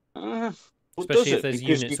 Especially if there's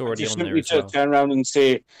units already on there as well. Turn around and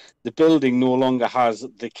say the building no longer has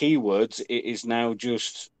the keywords; it is now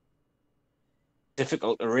just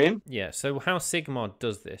difficult to aim. Yeah. So how Sigmar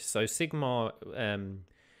does this? So Sigmar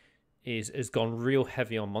has gone real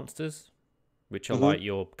heavy on monsters, which are like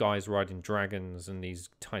your guys riding dragons and these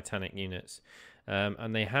titanic units,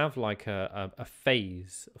 and they have like a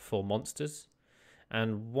phase for monsters,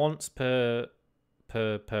 and once per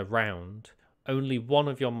round, only one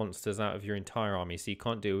of your monsters out of your entire army, so you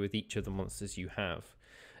can't deal with each of the monsters you have,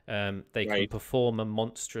 They can Right. perform a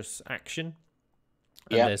monstrous action.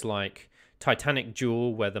 And Yeah. there's like Titanic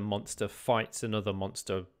Duel, where the monster fights another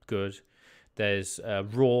monster good. There's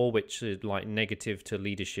Roar, which is like negative to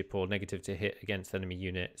leadership or negative to hit against enemy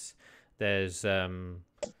units. There's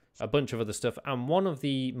a bunch of other stuff. And one of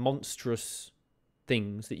the monstrous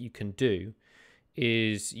things that you can do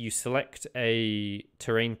is you select a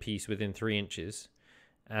terrain piece within 3 inches,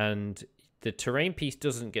 and the terrain piece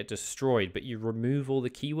doesn't get destroyed, but you remove all the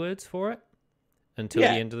keywords for it until the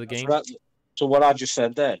end of the game. So what I just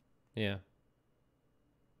said there. Yeah.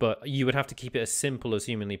 But you would have to keep it as simple as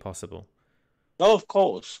humanly possible. Oh, of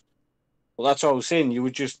course. Well, that's what I was saying. You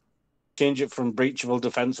would just change it from breachable,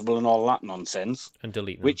 defensible, and all that nonsense. And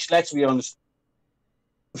delete them. Which, let's be honest,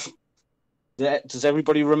 does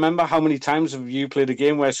everybody remember how many times have you played a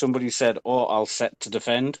game where somebody said, "Oh, I'll set to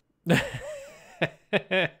defend"? No.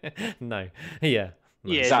 Yeah. No. Yeah,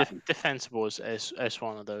 Exactly. defensible is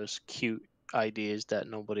one of those cute ideas that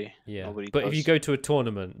nobody But does. if you go to a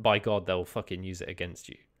tournament, by God, they'll fucking use it against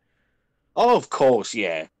you. Oh, of course,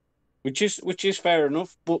 yeah. Which is fair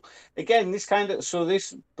enough. But again, this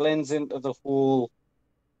blends into the whole.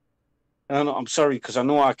 And I'm sorry because I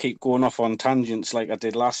know I keep going off on tangents like I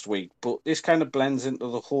did last week, but this kind of blends into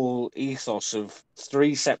the whole ethos of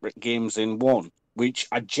 3 separate games in one, which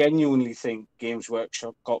I genuinely think Games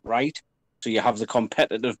Workshop got right. So you have the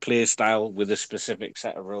competitive play style with a specific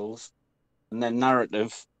set of rules, and then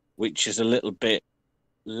narrative, which is a little bit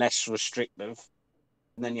less restrictive.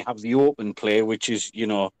 And then you have the open play, which is,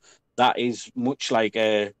 that is much like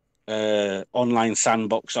a online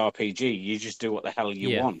sandbox RPG. You just do what the hell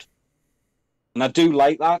you want. And I do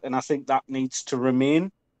like that, and I think that needs to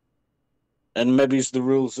remain. And maybe it's the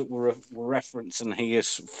rules that we're referencing here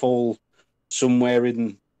fall somewhere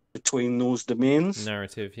in between those domains.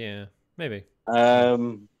 Narrative, yeah. Maybe. I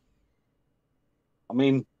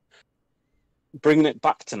mean, bringing it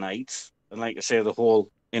back to Knights, and like I say, the whole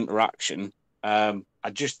interaction, I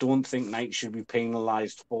just don't think Knights should be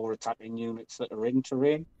penalised for attacking units that are in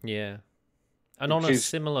terrain. Yeah. And on a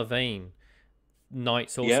similar vein,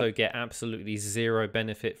 Knights also get absolutely zero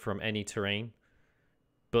benefit from any terrain,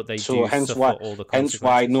 but they do suffer all the consequences. Hence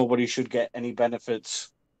why nobody should get any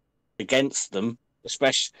benefits against them,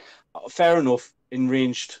 especially, fair enough, in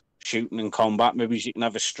ranged shooting and combat. Maybe you can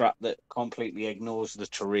have a strat that completely ignores the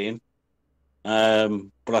terrain.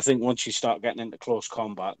 But I think once you start getting into close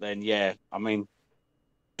combat, then yeah, I mean,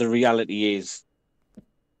 the reality is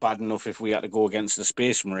bad enough if we had to go against the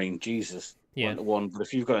Space Marine, Jesus. Yeah. 1-1.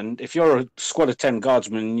 But if you're a squad of 10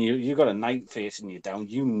 guardsmen and you got a knight facing you down,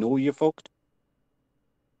 you're fucked.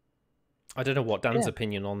 I don't know what Dan's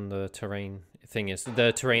opinion on the terrain thing is.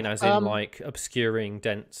 The terrain as in like obscuring,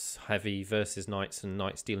 dense, heavy versus knights, and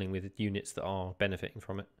knights dealing with units that are benefiting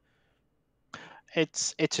from it.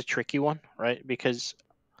 It's a tricky one, right? Because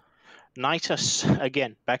knights are,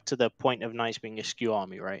 again, back to the point of knights being a skew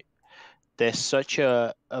army, right? They're such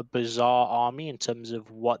a bizarre army in terms of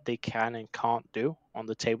what they can and can't do on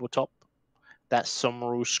the tabletop that some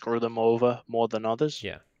rules screw them over more than others.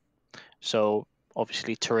 Yeah. So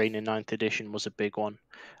obviously terrain in 9th edition was a big one.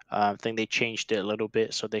 I think they changed it a little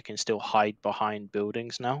bit so they can still hide behind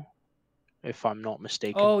buildings now, if I'm not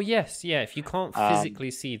mistaken. Oh, yes. Yeah. If you can't physically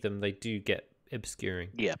see them, they do get obscuring.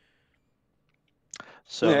 Yeah.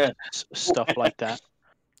 So stuff like that,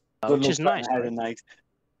 which is nice. Right?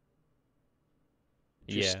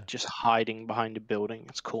 Just hiding behind a building.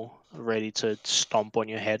 It's cool. Ready to stomp on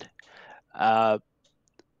your head.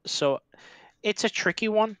 So it's a tricky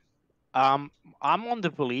one. I'm on the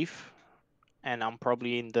belief, and I'm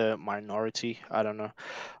probably in the minority. I don't know.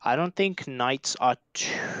 I don't think knights are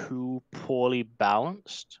too poorly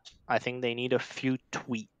balanced. I think they need a few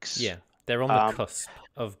tweaks. Yeah, they're on the cusp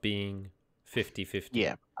of being 50-50.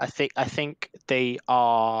 Yeah, I think they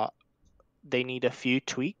are. They need a few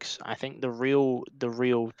tweaks. I think the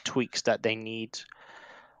real tweaks that they need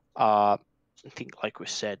are, I think, like we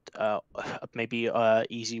said, maybe a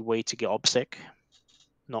easy way to get OBSEC.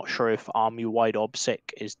 Not sure if army-wide OBSEC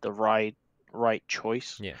is the right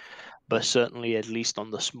choice. Yeah. But certainly, at least on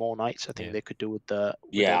the small knights, I think they could do with the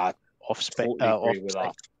off-spec. Totally agree with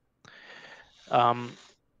that.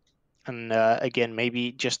 And again,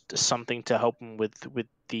 maybe just something to help them with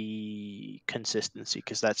the consistency,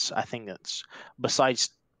 because I think that's,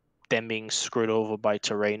 besides them being screwed over by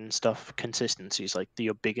terrain and stuff, consistency is like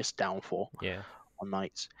your biggest downfall. Yeah. On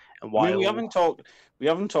knights. And while we haven't talked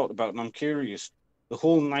about, and I'm curious, the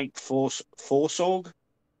whole knight force org.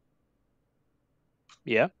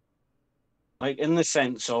 Yeah. Like in the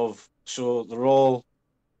sense of, so they're all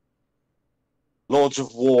Lords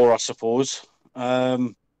of War, I suppose.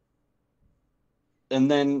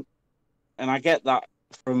 and I get that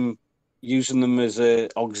from using them as a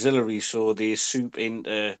auxiliary, so they soup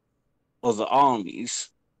into other armies,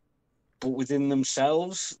 but within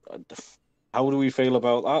themselves, how do we feel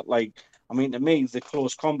about that? Like, I mean, to me, the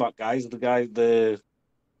close combat guys, the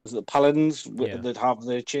paladins that have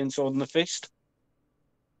the chainsaw in the fist,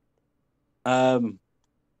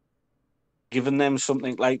 giving them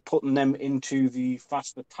something like putting them into the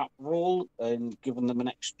fast attack role and giving them an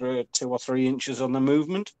extra 2 or 3 inches on the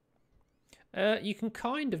movement. You can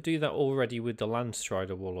kind of do that already with the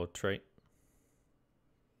Landstrider Warlord trait.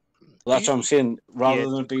 That's what I'm saying. Rather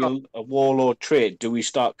than be a warlord trait, do we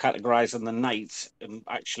start categorizing the knights and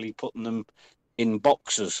actually putting them in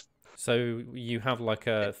boxes? So you have like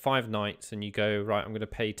 5 knights, and you go, right, I'm going to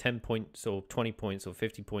pay 10 points or 20 points or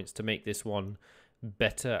 50 points to make this one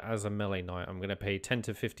better as a melee knight. I'm going to pay 10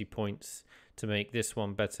 to 50 points to make this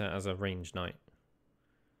one better as a ranged knight.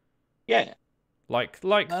 Yeah. Like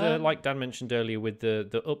Dan mentioned earlier with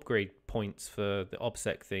the upgrade points for the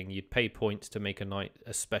OBSEC thing, you'd pay points to make a knight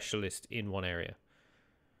a specialist in one area.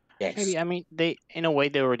 Yes. Maybe, I mean, they in a way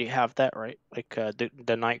they already have that, right? Like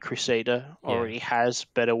the Knight Crusader already has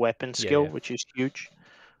better weapon skill, which is huge,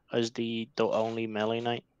 as the only melee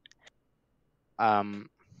knight. I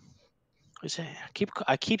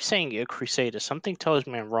keep saying a Crusader. Something tells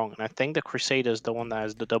me I'm wrong, and I think the Crusader is the one that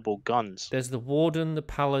has the double guns. There's the Warden, the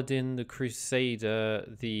Paladin, the Crusader,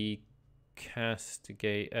 the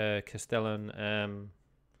Castellan.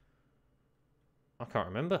 I can't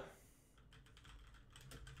remember.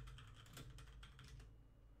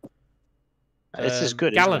 This is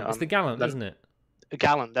good. Gallant. Isn't it? It's the Gallant, isn't it?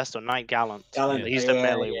 Gallant. That's the Knight Gallant. Gallant. He's the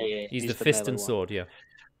melee one. Yeah. He's the fist and sword. Yeah.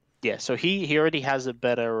 Yeah. So he already has a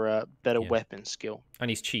better weapon skill. And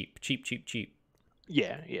he's cheap.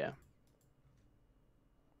 Yeah.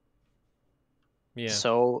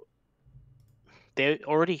 So they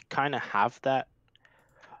already kind of have that.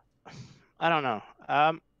 I don't know.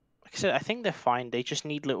 Like I said, I think they're fine. They just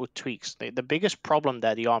need little tweaks. The biggest problem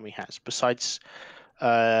that the army has, besides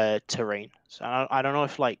terrain, so I don't know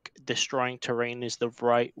if like destroying terrain is the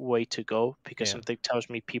right way to go, because something tells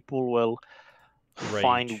me people will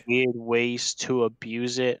find weird ways to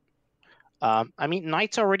abuse it. I mean,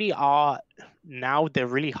 knights already are now. They're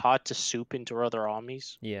really hard to soup into other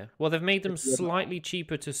armies. Yeah. Well, they've made them slightly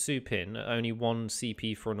cheaper to soup in. Only 1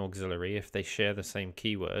 CP for an auxiliary if they share the same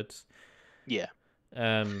keywords. Yeah.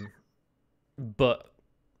 But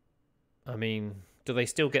I mean, do they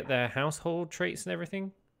still get their household traits and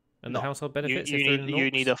everything, and the household benefits?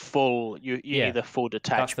 You need a full need a full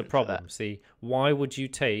detachment. That's the problem. See, why would you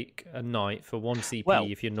take a knight for 1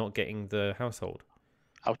 CP if you're not getting the household?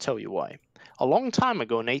 I'll tell you why. A long time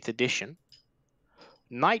ago in 8th edition,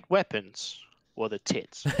 knight weapons were the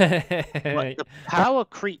tits. But the power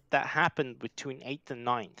creep that happened between 8th and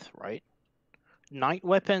 9th, right? Knight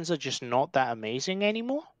weapons are just not that amazing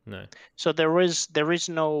anymore. No. So there is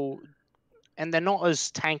no, and they're not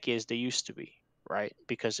as tanky as they used to be, right?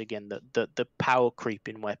 Because again, the power creep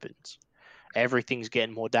in weapons. Everything's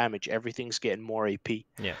getting more damage. Everything's getting more AP.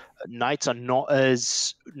 Yeah. Knights are not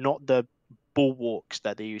the bulwarks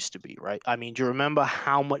that they used to be, right? I mean, do you remember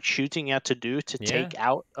how much shooting you had to do to take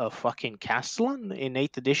out a fucking Castellan in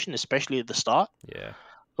 8th edition, especially at the start? Yeah.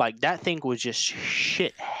 Like, that thing was just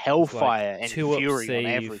shit, hellfire, and 2 fury up save,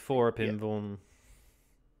 on everything. 4 up invuln.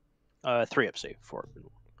 3 up save, 4 up invuln.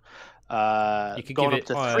 You could going give up it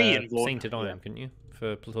to 3 invuln. Sainted Iron, couldn't you?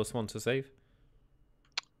 For +1 to save.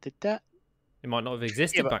 Did that? It might not have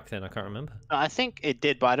existed back then, I can't remember. I think it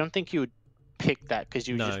did, but I don't think you would pick that, because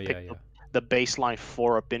you would just pick the baseline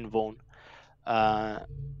 4 up invuln,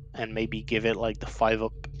 and maybe give it like the 5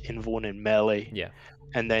 up invuln in melee,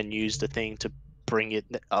 and then use the thing to bring it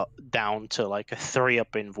down to like a 3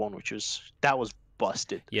 up invuln, which was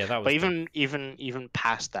busted. Yeah, that was. But even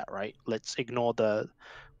past that, right? Let's ignore I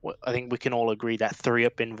think we can all agree that 3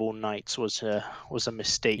 up invuln knights was a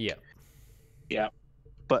mistake. Yeah.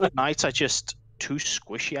 But knights are just too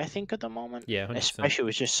squishy, I think, at the moment. Yeah, 100%. Especially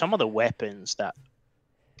with just some of the weapons that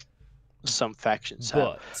some factions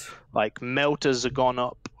have. Like melters have gone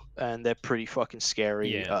up, and they're pretty fucking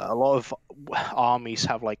scary. A lot of armies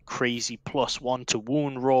have like crazy +1 to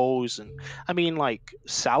wound rolls, and I mean, like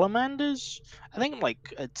salamanders. I think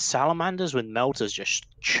like salamanders with melters just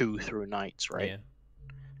chew through knights, right?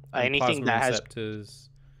 Anything that has receptors.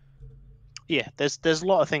 Yeah, there's a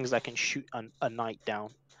lot of things that can shoot a knight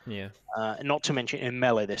down. Yeah. Not to mention in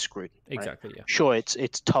melee they're screwed. Right? Exactly. Yeah. Sure,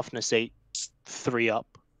 it's toughness 8, 3 up,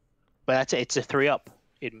 but that's it. It's a 3 up.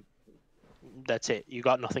 That's it. You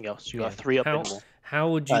got nothing else. You got 3 up. How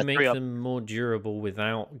would you make 3-up. them more durable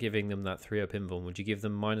without giving them that 3-up invuln? Would you give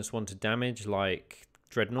them -1 to damage like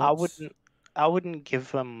dreadnoughts? I wouldn't give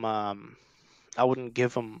them. I wouldn't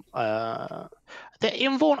give them. The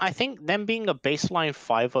invuln. I think them being a baseline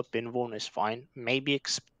 5-up invuln is fine. Maybe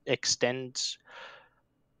extend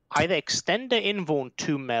the invuln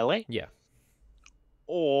to melee. Yeah.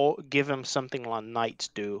 Or give them something like Knights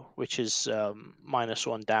do, which is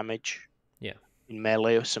 -1 damage. Yeah. In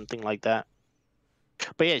melee or something like that.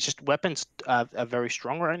 But yeah, it's just weapons are very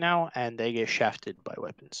strong right now, and they get shafted by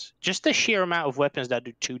weapons. Just the sheer amount of weapons that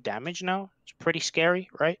do 2 damage now is pretty scary,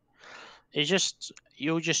 right? It's just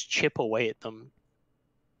you'll just chip away at them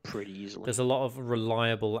pretty easily. There's a lot of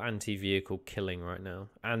reliable anti-vehicle killing right now,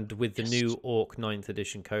 and with the new Orc 9th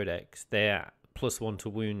edition Codex, they're +1 to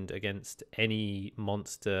wound against any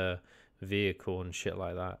monster vehicle and shit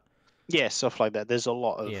like that. Yeah, stuff like that. There's a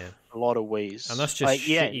lot of ways, and that's just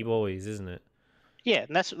shitty boys, isn't it? Yeah,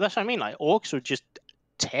 and that's what I mean. Like orcs would just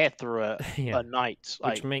tear through a knight,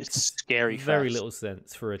 like, which makes scary very fast. little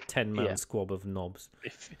sense for a 10-man squab of knobs.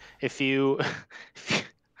 If you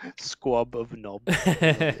squab of knobs,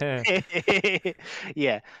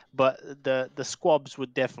 yeah, but the squabs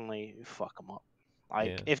would definitely fuck them up.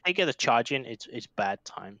 Like if they get a charge in, it's bad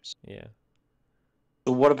times. Yeah.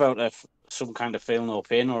 So what about some kind of feel no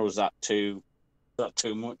pain, or was that too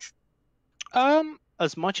much?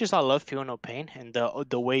 As much as I love Feel No Pain and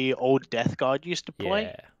the way old Death Guard used to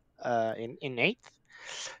play, in 8th,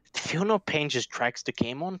 Feel No Pain just drags the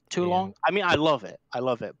game on too long. I mean, I love it,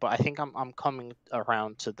 but I think I'm coming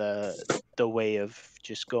around to the way of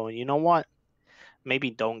just going, you know what? Maybe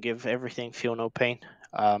don't give everything Feel No Pain.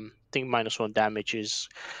 I think -1 damage is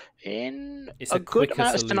in a good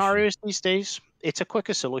amount of scenarios these days. It's a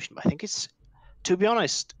quicker solution, but I think it's, to be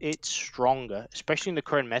honest, it's stronger, especially in the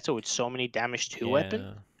current meta with so many damage to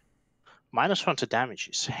weapon. -1 to damage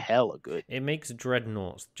is hella good. It makes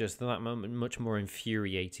dreadnoughts just at that moment much more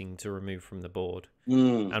infuriating to remove from the board.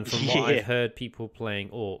 And from what I've heard, people playing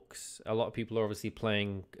orcs, a lot of people are obviously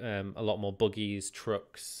playing a lot more buggies,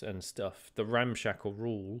 trucks, and stuff. The ramshackle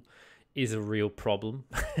rule is a real problem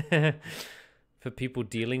for people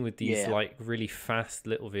dealing with these like really fast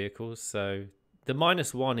little vehicles. So the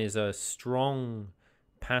 -1 is a strong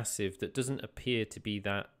passive that doesn't appear to be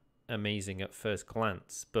that amazing at first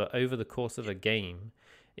glance, but over the course of a game,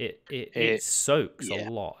 it soaks a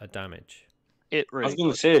lot of damage. It really I was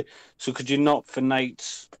going to say, so could you not for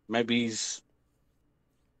Knights maybe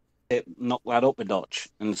knock that up a notch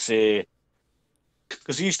and say,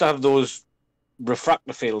 because you used to have those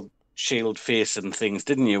refractor field shield facing things,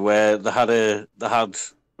 didn't you, where they had a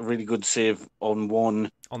really good save on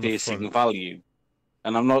one facing value.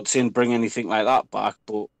 And I'm not saying bring anything like that back,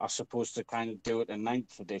 but I suppose to kind of do it a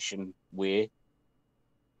 9th edition way,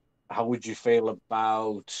 how would you feel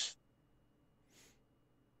about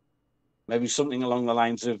maybe something along the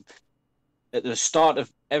lines of at the start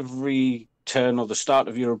of every turn or the start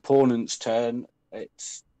of your opponent's turn,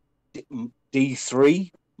 it's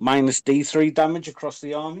D3, -D3 damage across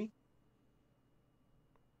the army?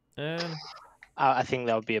 I think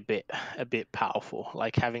that would be a bit powerful.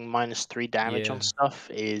 Like having -3 damage on stuff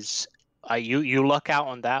is, you luck out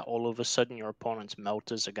on that. All of a sudden, your opponent's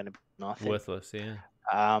melters are going to be nothing. Worthless, yeah.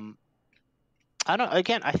 I don't.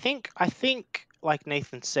 Again, I think like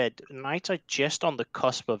Nathan said, Knights are just on the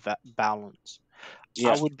cusp of that balance.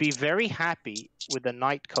 I would be very happy with the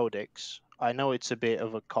Knight Codex. I know it's a bit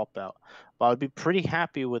of a cop out, but I'd be pretty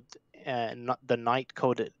happy with the Knight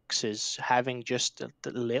Codexes having just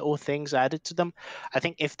the little things added to them. I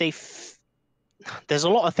think if they there's a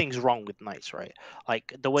lot of things wrong with Knights, right?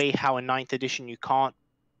 Like the way how in 9th edition you can't,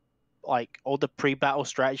 like, all the pre-battle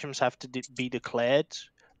stratagems have to be declared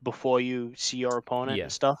before you see your opponent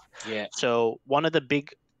and stuff. So one of the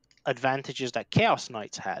big advantages that Chaos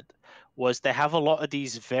Knights had was they have a lot of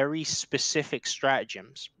these very specific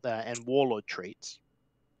stratagems and warlord traits.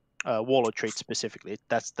 Warlord traits specifically.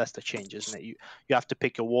 That's the change, isn't it? You have to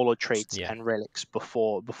pick your warlord traits and relics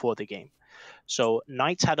before the game. So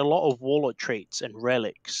Knights had a lot of warlord traits and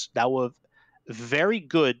relics that were very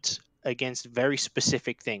good against very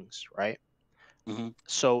specific things, right?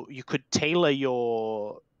 So you could tailor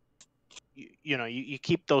your, you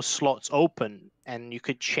keep those slots open and you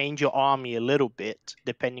could change your army a little bit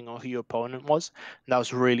depending on who your opponent was. And that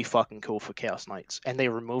was really fucking cool for Chaos Knights. And they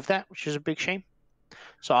removed that, which is a big shame.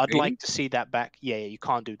 So I'd like to see that back. Yeah, you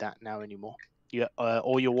can't do that now anymore.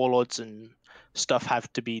 All your warlords and stuff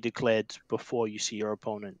have to be declared before you see your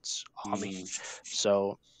opponent's army.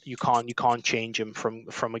 So you can't change them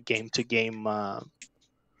from a game to game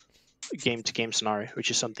scenario, which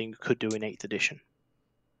is something you could do in 8th edition.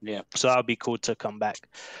 Yeah. So that would be cool to come back.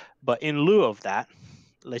 But in lieu of that,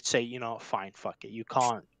 let's say, you know, fine, fuck it. You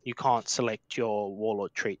can't select your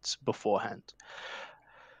warlord traits beforehand.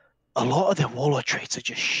 A lot of their warlord traits are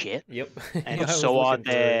just shit. Yep. And Yeah, I was so are looking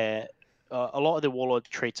through. their a lot of their warlord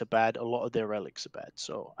traits are bad. A lot of their relics are bad.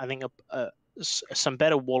 So I think some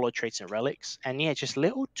better warlord traits and relics, and yeah, just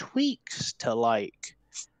little tweaks to like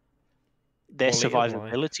their Quality of life.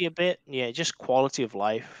 survivability a bit. Yeah, just quality of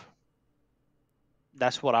life.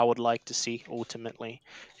 That's what I would like to see ultimately,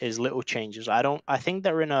 is little changes. I think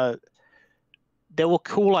they're in a. There were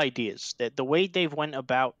cool ideas. That the way they've went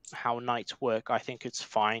about how knights work, I think it's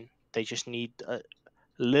fine. They just need a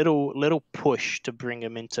little push to bring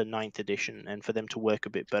them into 9th edition and for them to work a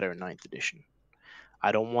bit better in 9th edition.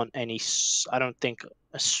 I don't want any. I don't think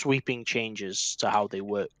sweeping changes to how they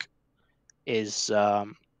work is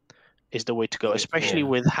the way to go, especially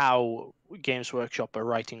with how Games Workshop are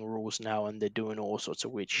writing rules now and they're doing all sorts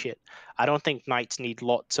of weird shit. I don't think knights need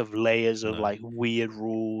lots of layers of like weird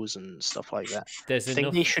rules and stuff like that. There's I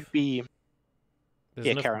think they should be. There's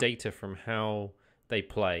enough data from how they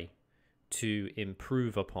play to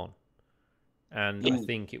improve upon, and I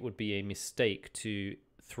think it would be a mistake to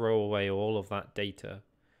throw away all of that data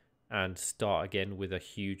and start again with a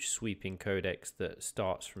huge sweeping codex that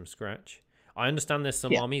starts from scratch. I understand there's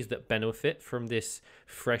some armies that benefit from this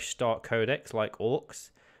fresh start codex, like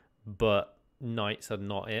orcs, but knights are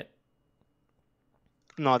not it.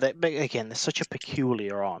 No, but again, they're such a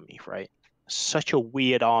peculiar army, right? Such a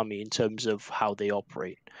weird army in terms of how they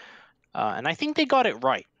operate, and I think they got it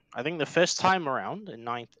right. I think the first time around in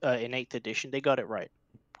 8th edition, they got it right.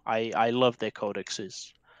 I love their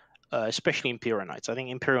codexes, especially Imperial Knights. I think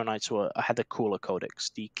Imperial Knights had the cooler codex.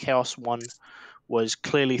 The Chaos one was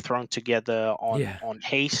clearly thrown together on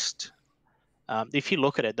haste. If you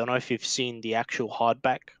look at it, don't know if you've seen the actual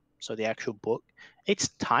hardback, so the actual book. It's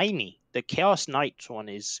tiny. The Chaos Knights one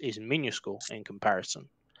is minuscule in comparison,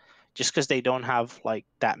 just because they don't have like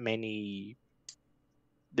that many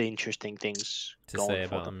the interesting things to going say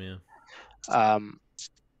for about them. Yeah.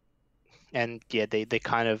 And yeah, they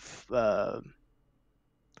kind of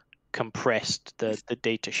compressed the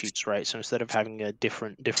data sheets, right? So instead of having a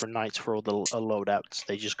different knights for all the loadouts,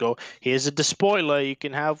 they just go, here's a despoiler, you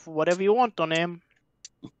can have whatever you want on him.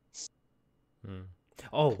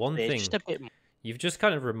 Oh, one thing. Just a bit more. You've just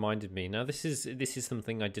kind of reminded me. Now, this is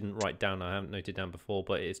something I didn't write down. I haven't noted down before,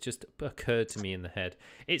 but it's just occurred to me in the head.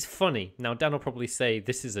 It's funny. Now, Dan will probably say,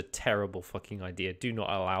 this is a terrible fucking idea. Do not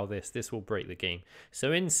allow this. This will break the game.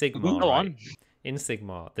 So in Sigmar, in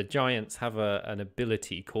Sigmar, the giants have an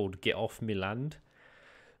ability called Get Off Me Land,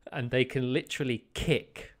 and they can literally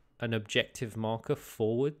kick an objective marker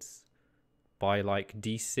forwards by like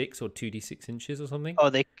D6 or 2d6 inches or something. Oh,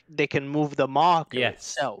 they can move the marker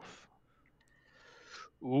itself.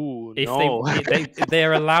 Ooh, if no.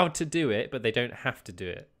 they're allowed to do it, but they don't have to do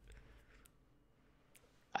it.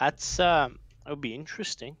 That's it would be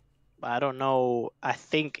interesting. I don't know. I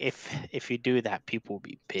think if you do that, people will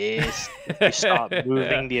be pissed. If you start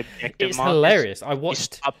moving the objective it's markers, hilarious. I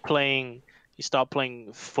watched. You start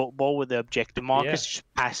playing football with the objective markers.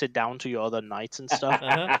 Just pass it down to your other knights and stuff.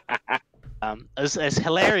 As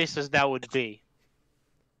hilarious as that would be.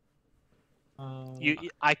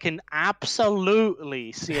 I can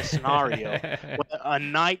absolutely see a scenario where a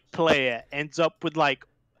knight player ends up with like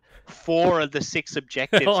 4 of the 6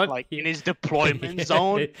 objectives like in his deployment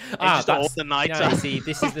zone. And all the knights are see,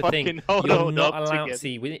 this is the thing. You're not allowed.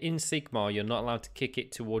 See, in Sigmar, you're not allowed to kick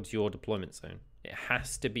it towards your deployment zone. It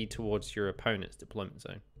has to be towards your opponent's deployment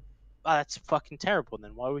zone. Oh, that's fucking terrible.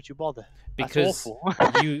 Then why would you bother? Because that's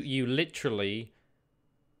awful. you literally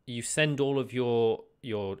send all of your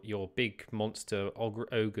big monster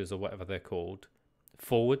ogres or whatever they're called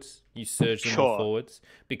forwards. You surge them all forwards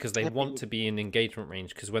because they want to be in engagement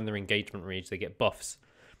range, because when they're engagement range they get buffs.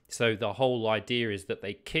 So the whole idea is that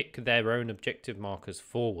they kick their own objective markers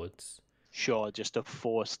forwards. Just to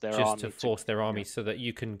force their army so that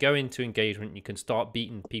you can go into engagement, you can start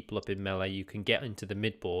beating people up in melee, you can get into the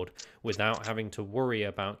midboard without having to worry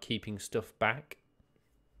about keeping stuff back.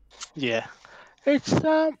 Yeah. It's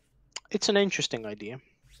an interesting idea.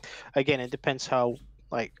 Again, it depends how,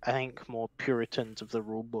 like, I think more puritans of the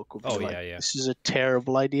rule book would be this is a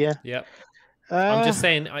terrible idea. Yeah. I'm just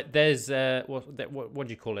saying, there's what do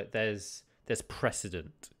you call it? There's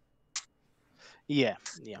precedent. Yeah.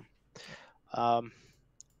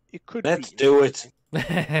 It could. Let's do it.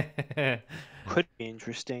 Could be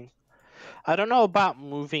interesting. I don't know about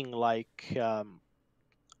moving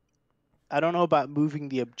I don't know about moving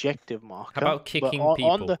the objective marker. How about kicking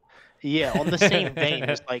people? On the same vein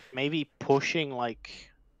as like maybe pushing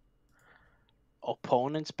like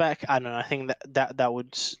opponents back. I don't know. I think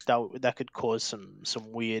that could cause some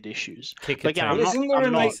weird issues. Kick But a again, tank. I'm not.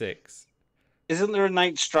 I'm not. 6. Isn't there a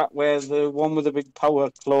knight strat where the one with the big power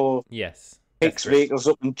claw Yes. picks Death grip. vehicles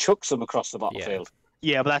up and chucks them across the battlefield?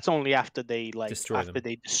 Yeah, but that's only after they Destroy them.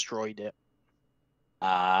 they destroyed it.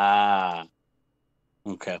 Ah.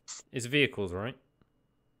 Okay. It's vehicles, right?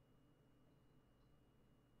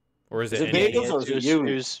 Or is Is it it any? vehicles or is it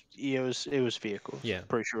units? It was vehicles. Yeah.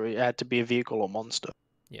 Pretty sure it had to be a vehicle or monster.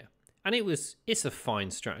 Yeah. And it's a fine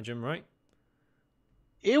stratagem, right?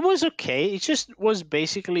 It was okay. It just was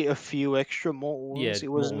basically a few extra mortal wounds. Yeah,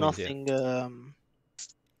 It was mortal wounds, yeah.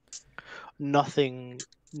 nothing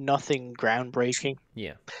groundbreaking.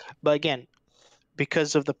 Yeah. But again,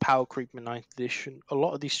 because of the power creep in 9th edition, a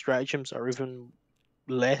lot of these stratagems are even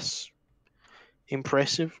less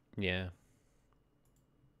impressive. Yeah.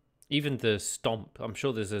 Even the stomp, I'm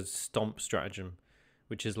sure there's a stomp stratagem,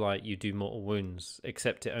 which is like you do mortal wounds,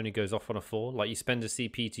 except it only goes off on a 4. Like you spend a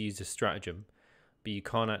CP to use a stratagem, but you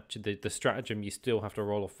can't actually, the stratagem, you still have to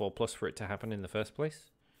roll a 4+ for it to happen in the first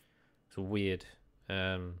place. It's weird.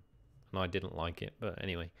 And I didn't like it, but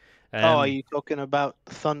anyway. Are you talking about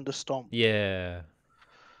Thunderstomp? Yeah.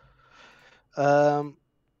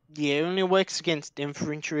 Yeah, it only works against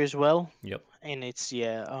infantry as well. Yep. And it's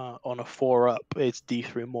on a 4 up, it's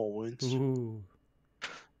D3 more wounds. Ooh.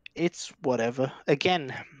 It's whatever.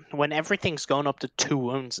 Again, when everything's going up to 2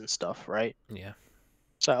 wounds and stuff, right? Yeah.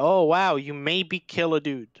 So, oh wow, you maybe kill a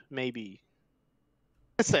dude, maybe.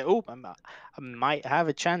 It's like, oh, I might have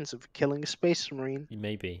a chance of killing a space marine.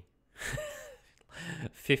 Maybe.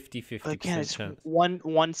 50-50% Again, it's chance. one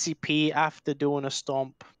CP after doing a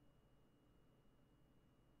stomp.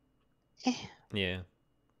 Yeah.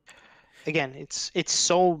 Again, it's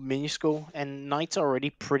so minuscule, and knights are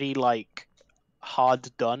already pretty like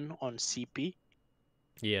hard done on CP.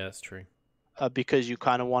 Yeah, that's true. Because you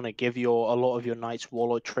kind of want to give a lot of your knights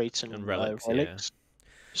warlord traits and relics. Yeah.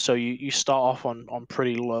 So you start off on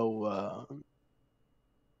pretty low.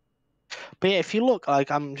 But yeah, if you look,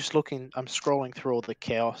 like I'm scrolling through all the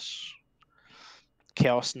chaos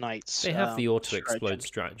knights. They have the auto explode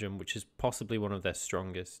stratagem, which is possibly one of their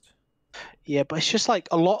strongest. Yeah, but it's just like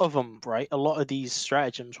a lot of them, right? A lot of these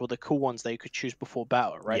stratagems were the cool ones that you could choose before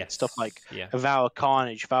battle, right? Yes. Stuff like Vow of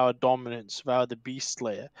Carnage, Vow of Dominance, Vow of the Beast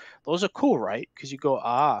Slayer. Those are cool, right? Because you go,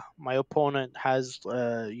 my opponent has,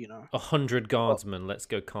 100 guardsmen. Let's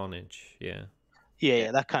go Carnage. Yeah.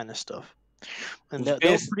 Yeah, that kind of stuff. And they're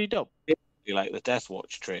pretty dope. Like the Death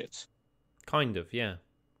Watch traits. Kind of, yeah.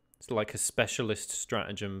 It's like a specialist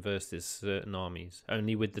stratagem versus certain armies.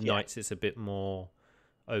 Only with the knights, it's a bit more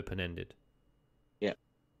open-ended. Yeah.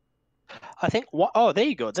 I think there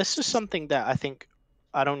you go. This is something that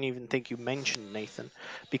I don't even think you mentioned, Nathan,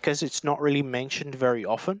 because it's not really mentioned very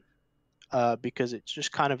often, because it's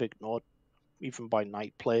just kind of ignored even by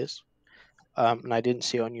knight players. And I didn't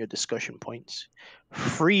see it on your discussion points.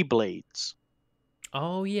 Free blades.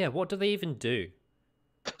 Oh yeah, what do they even do?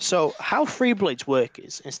 So how free blades work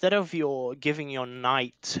is, instead of giving your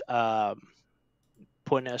knight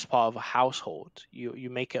putting it as part of a household, you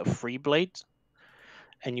make it a free blade,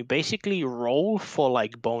 and you basically roll for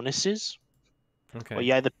like bonuses. Okay. Or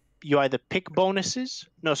you either pick bonuses.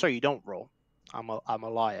 No, sorry, you don't roll. I'm a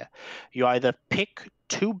liar. You either pick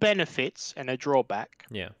 2 benefits and a drawback.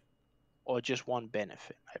 Yeah. Or just 1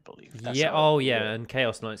 benefit, I believe. And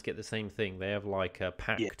Chaos Knights get the same thing. They have like a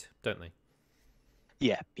pact, don't they?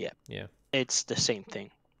 Yeah. Yeah. It's the same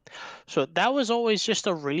thing. So that was always just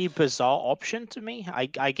a really bizarre option to me.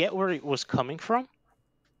 I get where it was coming from.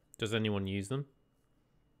 Does anyone use them?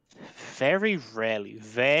 Very rarely.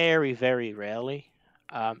 Very, very rarely.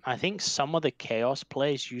 I think some of the Chaos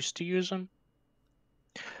players used to use them.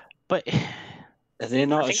 But are they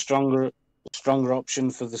not a stronger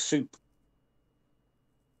option for the soup?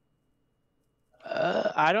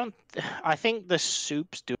 I think the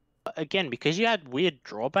soups do. Again, because you had weird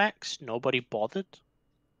drawbacks, nobody bothered.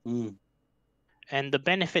 And the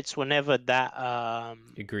benefits were never that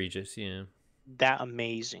egregious, yeah. That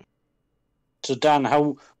amazing. So Dan,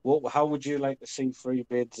 how would you like to see free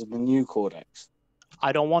blades in the new Codex?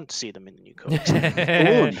 I don't want to see them in the new Codex.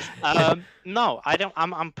 No, I don't.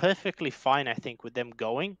 I'm perfectly fine, I think, with them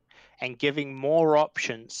going and giving more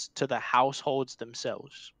options to the households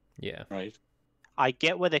themselves. Yeah. Right. I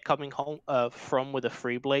get where they're coming from with the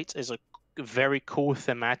free blades is a very cool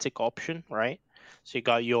thematic option, right? So you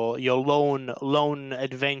got your lone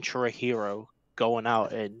adventurer hero going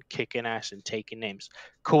out and kicking ass and taking names.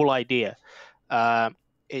 Cool idea.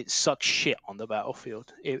 It sucks shit on the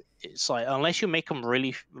battlefield. It's like, unless you make them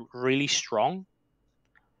really, really strong,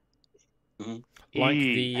 Like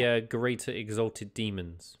the greater exalted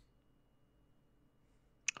demons.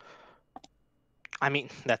 I mean,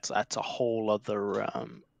 that's a whole other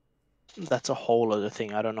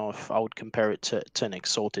thing. I don't know if I would compare it to an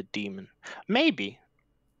exalted demon. Maybe.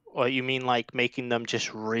 Or you mean like making them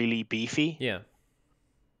just really beefy? Yeah.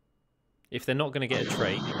 If they're not going to get a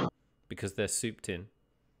trait because they're souped in,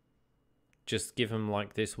 just give them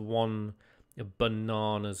like this one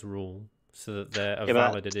bananas rule so that they're a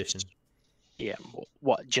valid addition. Yeah.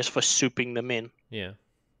 What? Just for souping them in? Yeah.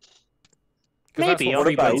 Because that's what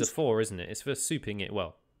Freeblades are for, isn't it? It's for souping it.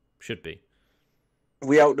 Well, should be.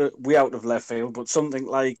 We out of left field, but something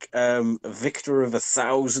like Victor of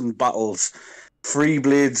 1,000 battles,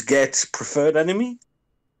 Freeblades get preferred enemy.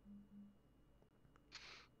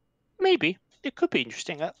 Maybe it could be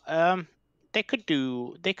interesting. They could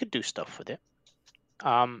do stuff with it.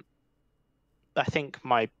 I think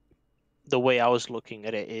the way I was looking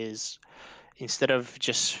at it is, instead of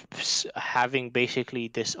just having basically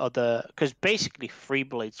this other, because basically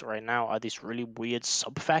Freeblades right now are this really weird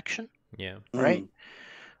sub-faction. Yeah. Right.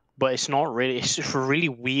 But it's not really. It's really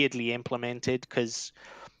weirdly implemented, because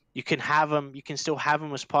you can still have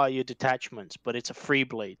them as part of your detachments, but it's a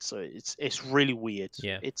Freeblade, so it's really weird.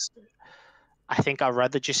 Yeah. I think I'd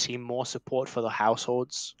rather just see more support for the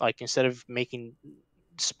households. Like, instead of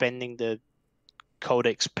spending the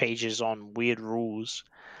Codex pages on weird rules,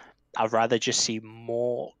 I'd rather just see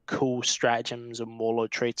more cool stratagems and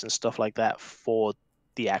warlord traits and stuff like that for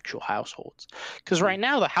the actual households. Because right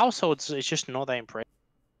now the households is just not that impressive.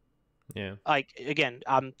 Yeah. Like, again,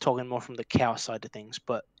 I'm talking more from the chaos side of things,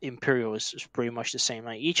 but Imperial is pretty much the same.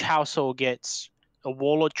 Like, each household gets a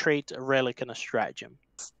warlord trait, a relic, and a stratagem.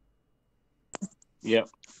 Yep.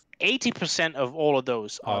 80% of all of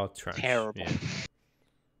those are terrible.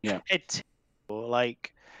 Yeah. It's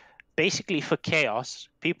like, basically for chaos,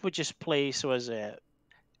 people just play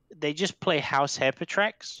they just play House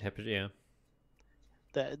Herpetrax. Yeah.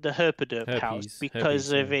 The Herpaderp house,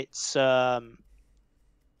 because of its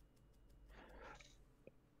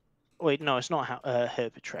wait, no, it's not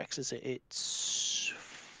Herpetrax, is it? It's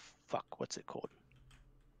what's it called?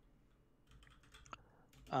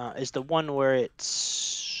 Is the one where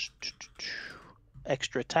it's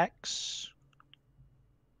extra attacks,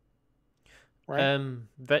 right?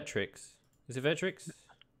 Vetrix. Is it Vetrix? I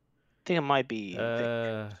think it might be.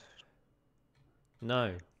 No.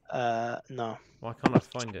 No. Why can't I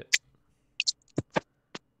find it?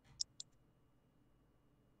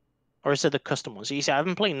 Or is it the custom ones? You see, I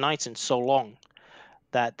haven't played Knights in so long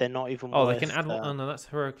that they're not even. Oh, they can add one. Oh no, that's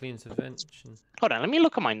Heroically Intervention. Hold on, let me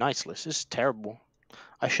look at my Knights list. This is terrible.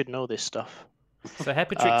 I should know this stuff. So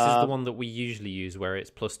Herpetrix is the one that we usually use, where it's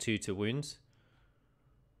 +2 to wounds.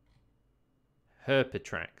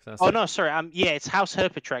 Herpetrax. No, sorry. Yeah, it's House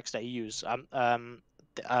Herpetrax that you use.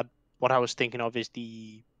 What I was thinking of is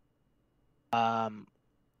the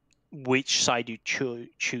which side you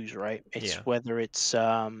choose, right? It's whether it's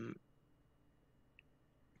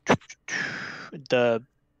the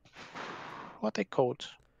what they called.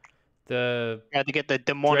 They get the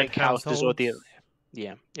demonic houses or the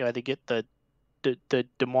they get the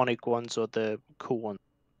demonic ones or the cool ones.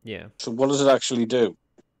 Yeah. So what does it actually do?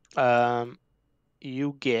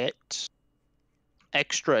 You get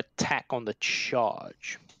extra attack on the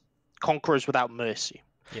charge. Conquerors without mercy.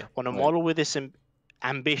 Yeah. When a model with this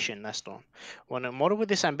ambition, that's the one. When a model with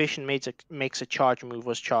this ambition makes a charge move,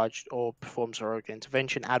 was charged, or performs heroic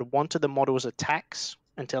intervention, add 1 to the model's attacks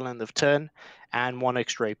until end of turn, and 1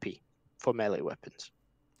 extra AP for melee weapons.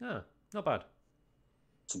 Oh, not bad.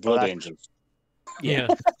 It's Blood Angels. Yeah.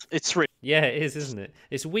 It's really... Yeah, it is, isn't it?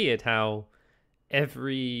 It's weird how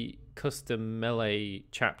every custom melee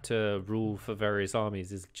chapter rule for various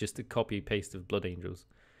armies is just a copy paste of Blood Angels.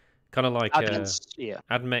 Kind of like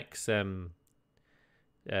Admech's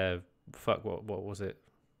what was it?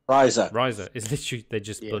 Riser. It's literally, they're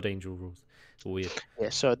just Blood Angel rules. It's weird. Yeah,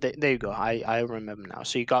 so there you go. I remember now.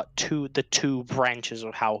 So you got the two branches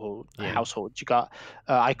of households. You got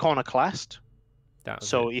Iconoclast.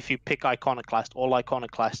 So if you pick Iconoclast, all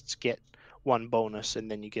Iconoclasts get 1 bonus, and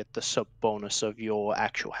then you get the sub bonus of your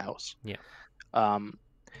actual house. Yeah.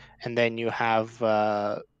 And then you have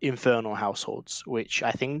Infernal households, which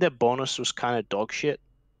I think their bonus was kind of dog shit.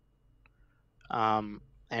 And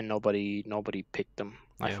nobody picked them.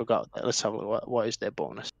 Yeah. I forgot. Let's have a look. What is their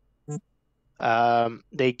bonus?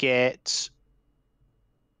 They get.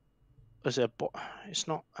 Was it? It's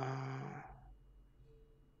not.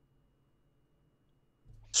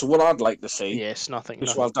 So what I'd like to see. Yeah, it's nothing.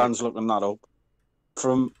 Just while Dan's looking that up,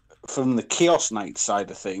 from the Chaos Knight side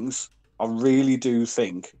of things, I really do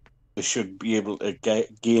think they should be able to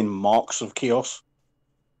gain marks of chaos.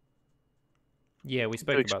 Yeah, we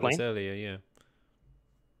spoke about this earlier. Yeah.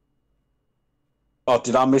 Oh,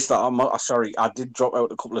 did I miss that? I'm sorry, I did drop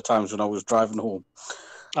out a couple of times when I was driving home.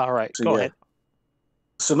 All right, So, go yeah. ahead.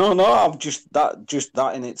 So no, I'm just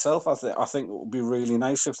that in itself. I think it would be really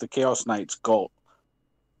nice if the Chaos Knights got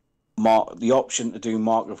the option to do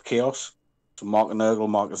Mark of Chaos. So Mark of Nurgle,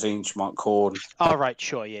 Mark of Zinch, Mark Korn. All right,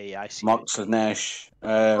 sure, yeah, I see. Mark Slanesh.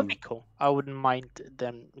 That'd be cool. I wouldn't mind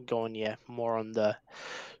them going, more on the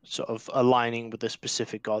sort of aligning with a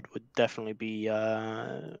specific god. Would definitely be.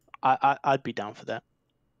 I'd be down for that.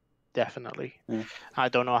 Definitely. Yeah. I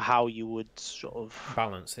don't know how you would sort of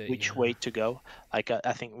balance it, which way to go. Like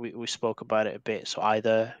I think we spoke about it a bit. So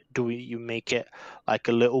either you make it like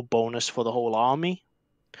a little bonus for the whole army,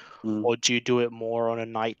 or do you do it more on a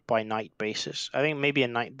night by night basis? I think maybe a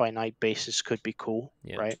night by night basis could be cool,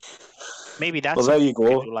 right? Maybe that's. Well, there you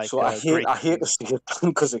go. Like so I hate to see it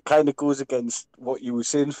because it kind of goes against what you were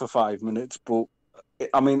saying for 5 minutes. But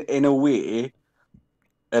I mean, in a way,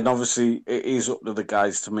 and obviously it is up to the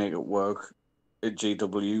guys to make it work at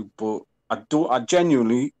GW. But I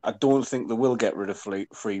genuinely don't think they will get rid of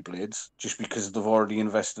free blades just because they've already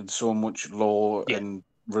invested so much lore and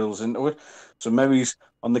rules into it. So maybe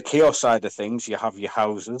on the chaos side of things, you have your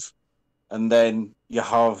houses, and then you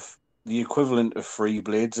have the equivalent of free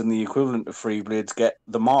blades, and the equivalent of free blades get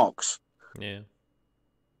the marks. Yeah.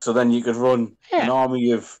 So then you could run an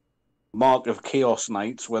army of Mark of Chaos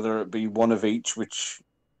Knights, whether it be one of each, which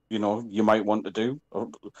you might want to do,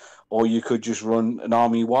 or you could just run an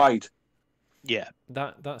army wide. Yeah,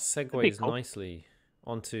 that segues nicely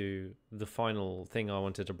onto the final thing I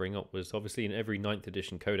wanted to bring up. Was obviously in every 9th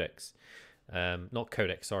edition Codex, not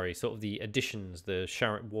Codex, sorry, sort of the editions, the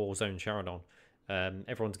Warzone Sharadon.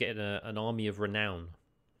 Everyone's getting an army of renown.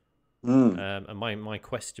 And my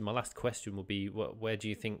last question will be, where do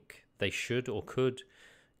you think they should or could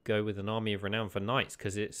go with an army of renown for knights?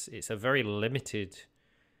 Because it's a very limited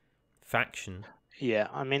faction. Yeah,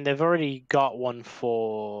 I mean they've already got one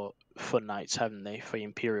for knights, haven't they? For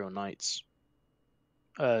Imperial Knights.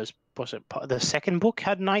 Was it the second book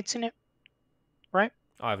had knights in it, right?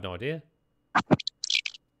 I have no idea. I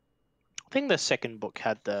think the second book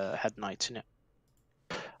had knights in it.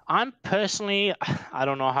 I'm personally, I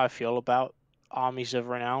don't know how I feel about armies of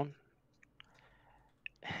renown.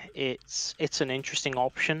 It's an interesting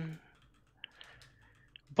option,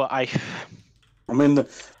 but I mean the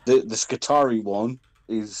Skitarii one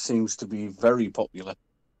seems to be very popular.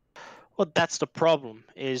 Well, that's the problem.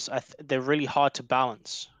 Is they're really hard to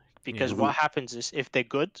balance because what happens is if they're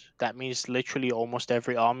good, that means literally almost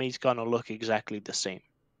every army is gonna look exactly the same.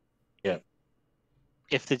 Yeah.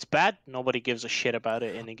 If it's bad, nobody gives a shit about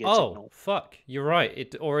it, and it gets ignored. Fuck! You're right.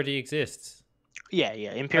 It already exists. Yeah.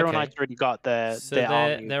 Imperial Knights already got their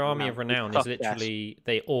army of renown is literally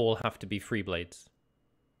they all have to be free blades.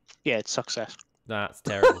 Yeah, it's success. That's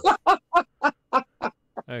terrible.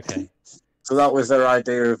 Okay. So that was their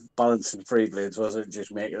idea of balancing free blades, was it?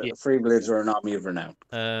 Just make it free blades or an army of renown.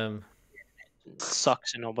 It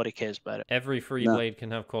sucks and nobody cares about it. Every free blade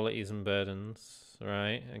can have qualities and burdens,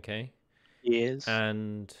 right? Okay. Yes.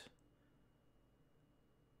 And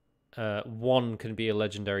one can be a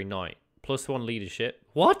legendary knight. +1 leadership.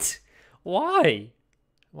 What? Why?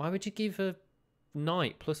 Why would you give a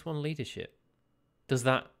knight +1 leadership? Does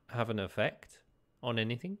that have an effect on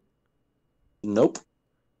anything? Nope.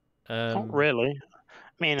 Not really.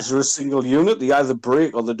 I mean, is there a single unit? They either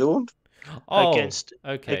break or they don't. Against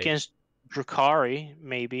Drukhari,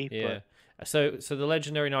 maybe. Yeah. But... So the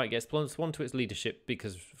legendary knight gets +1 to its leadership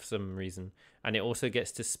because for some reason, and it also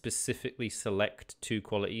gets to specifically select 2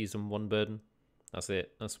 qualities and 1 burden. That's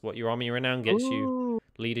it. That's what your army renown gets you: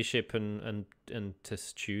 leadership and to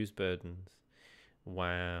choose burdens.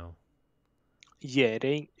 Wow. Yeah,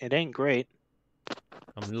 it ain't great.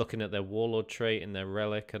 I'm looking at their warlord trait and their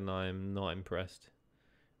relic, and I'm not impressed.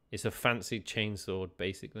 It's a fancy chainsword,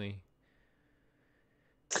 basically.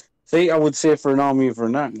 See, I would say for an army of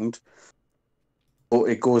renowned, but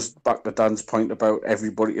it goes back to Dan's point about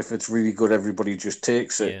everybody. If it's really good, everybody just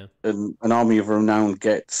takes it. Yeah. And an army of renowned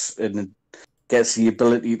gets the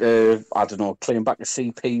ability to, I don't know, claim back a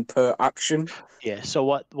CP per action. Yeah, so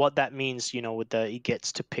what that means, with it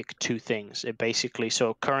gets to pick 2 things. It basically,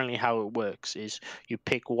 so currently how it works is you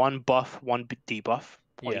pick 1 buff, 1 debuff,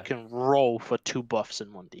 or you can roll for 2 buffs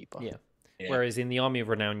and 1 debuff. Yeah. Whereas in the Army of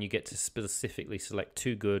Renown, you get to specifically select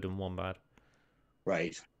 2 good and 1 bad.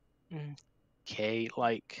 Right. Okay,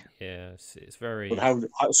 Yeah, it's very... But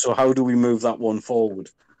how do we move that one forward?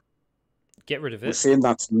 Get rid of it. We're saying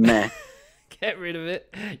that's meh. Get rid of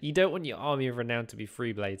it. You don't want your army of renown to be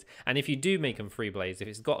free blades. And if you do make them free blades, if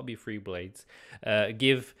it's got to be free blades,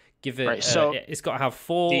 give it. Right, so it's got to have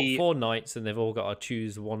four knights, and they've all got to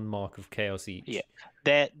choose one mark of chaos each.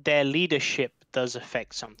 Yeah, their leadership does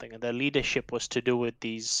affect something, and their leadership was to do with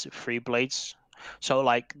these free blades. So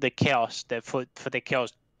like the chaos, for the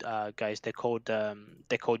chaos guys, they're called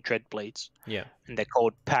dread blades. Yeah, and they're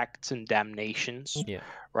called pacts and damnations. Yeah.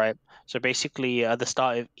 Right. So basically, at the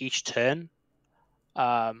start of each turn,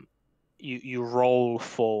 you roll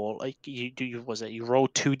for like you roll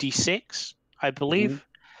 2d6, I believe,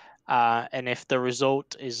 and if the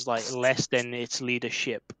result is like less than its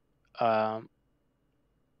leadership, you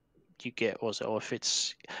get or if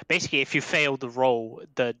it's basically if you fail the roll,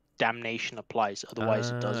 the damnation applies. Otherwise,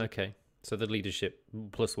 it doesn't. Okay. So the leadership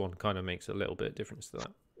 +1 kind of makes a little bit of difference to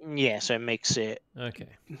that. Yeah, so it makes it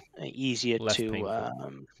easier Less to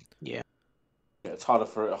painful. Yeah, it's harder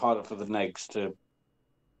for the negs to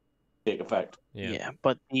take effect. Yeah,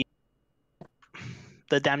 but the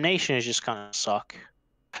damnation is just kind of suck.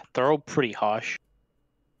 They're all pretty harsh.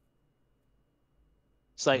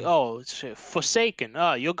 It's like, it's Forsaken.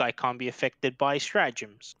 Oh, your guy can't be affected by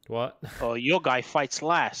stratagems. What? Or your guy fights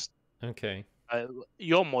last. Okay.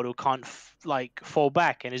 Your model can't fall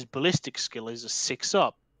back, and his ballistic skill is a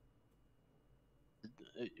 6-up.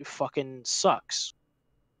 It fucking sucks.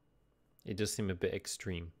 It does seem a bit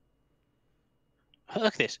extreme.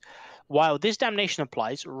 Look at this. While this damnation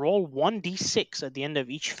applies, roll 1d6 at the end of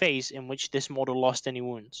each phase in which this model lost any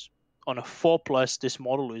wounds. On a 4+, this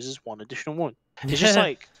model loses 1 additional wound. It's just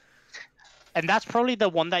like, and that's probably the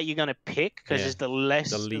one that you're gonna pick because it's the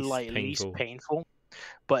least painful.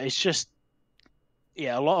 But it's just,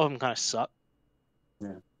 a lot of them kind of suck.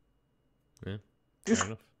 Yeah. Just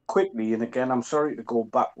quickly, and again, I'm sorry to go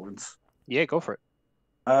backwards. Yeah, go for it.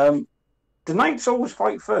 Do knights always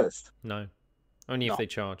fight first? No, only if they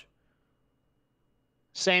charge.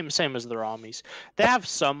 Same as their armies. They have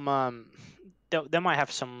some. They might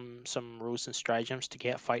have some rules and stratagems to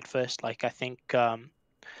get fight first. Like I think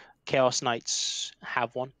Chaos Knights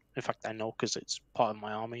have one. In fact, I know because it's part of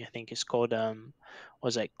my army. I think it's called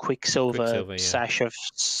Quicksilver Sash of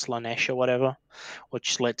Slanesh or whatever,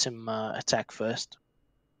 which lets him attack first.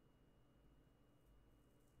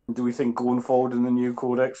 Do we think going forward in the new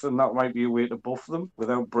Codex, then that might be a way to buff them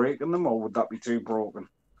without breaking them, or would that be too broken?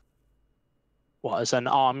 What, as an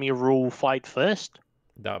army rule, fight first?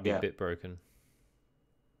 That would be a bit broken.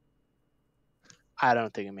 I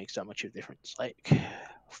don't think it makes that much of a difference. Like,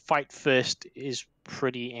 fight first is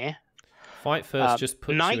pretty Fight first just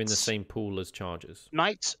puts you in the same pool as chargers.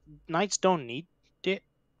 Knights don't need it.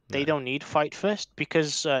 They don't need fight first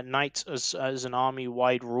because knights as an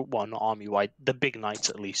army-wide rule, well, not army-wide, the big knights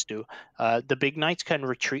at least do. The big knights can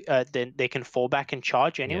retreat, then they can fall back and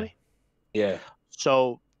charge anyway. Yeah.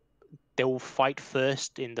 So they will fight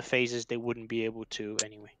first in the phases they wouldn't be able to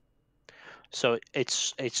anyway. So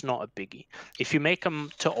it's not a biggie. If you make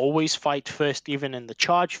them to always fight first, even in the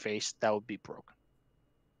charge phase, that would be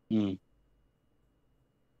broken.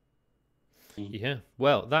 Yeah.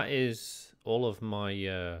 Well, that is all of my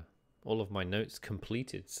notes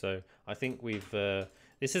completed. So I think we've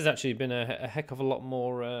this has actually been a heck of a lot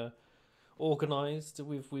more organized.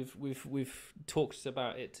 We've talked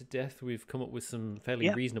about it to death. We've come up with some fairly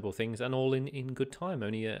reasonable things, and all in good time.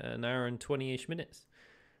 Only an hour and 20-ish minutes.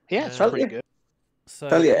 Yeah, it's pretty good. So,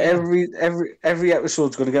 tell you, every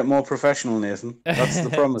episode's going to get more professional, Nathan. That's the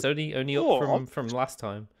promise. It's only up from last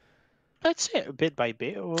time. That's it. Bit by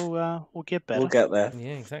bit, we'll get better. We'll get there.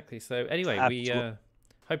 Yeah, exactly. So anyway, we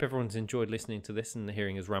hope everyone's enjoyed listening to this and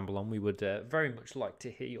hearing us ramble on. We would very much like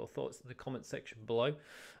to hear your thoughts in the comment section below.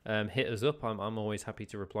 Hit us up. I'm always happy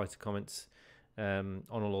to reply to comments on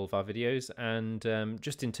all of our videos. And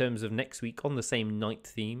just in terms of next week, on the same night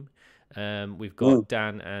theme, we've got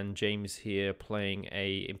Dan and James here playing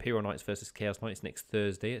a Imperial Knights versus Chaos Knights next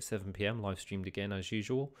Thursday at 7 p.m. live streamed again as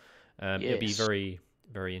usual. It'll be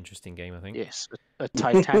very interesting game, I think. Yes, a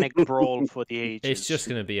titanic brawl for the ages. It's just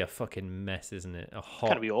going to be a fucking mess, isn't it? A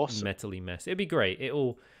hot, be awesome. metally mess. It'll be great.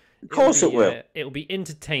 Of course it will. It'll be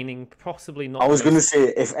entertaining, possibly not. I was going to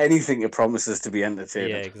say, if anything, it promises to be entertaining.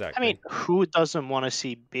 Yeah, exactly. I mean, who doesn't want to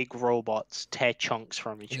see big robots tear chunks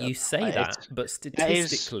from each other? You say that, but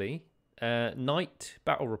statistically, night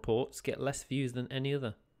battle reports get less views than any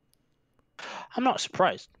other. I'm not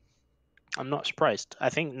surprised. I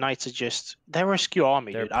think knights are they're a skew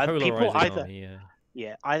army, dude. Either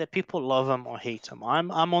people love them or hate them.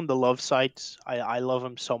 I'm on the love side. I love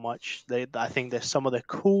them so much. I think they're some of the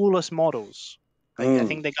coolest models. I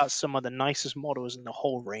think they got some of the nicest models in the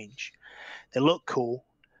whole range. They look cool.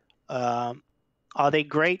 Are they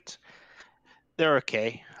great? they're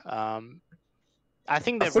okay. I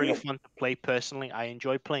think they're I think really fun to play personally. I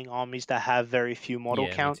enjoy playing armies that have very few model Yeah,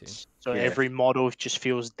 me too. counts. So Yeah. every model just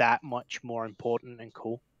feels that much more important and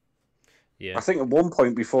cool. Yeah. I think at one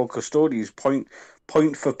point before Custodies, point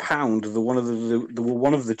for pound, they were one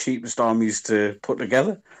of the cheapest armies to put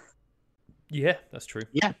together. Yeah, that's true.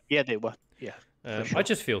 Yeah, they were. Yeah, for sure. I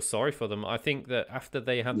just feel sorry for them. I think that after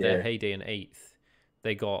they had their heyday in 8th,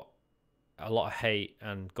 they got a lot of hate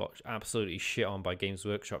and got absolutely shit on by Games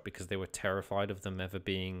Workshop because they were terrified of them ever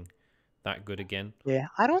being that good again. Yeah,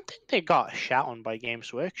 I don't think they got shot on by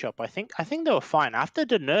Games Workshop. I think they were fine. After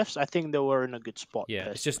the nerfs, I think they were in a good spot. Yeah,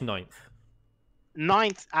 personally. it's just 9th.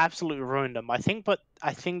 9th absolutely ruined them. I think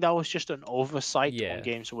that was just an oversight Yeah. on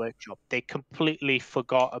Games Workshop. They completely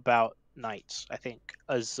forgot about Knights, I think,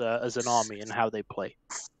 as an army and how they play.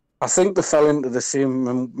 I think they fell into the same.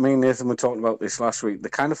 Me and Nathan were talking about this last week. They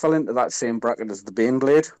kind of fell into that same bracket as the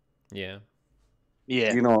Baneblade. Yeah.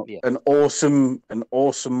 Yeah, You know, an awesome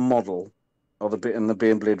model, or the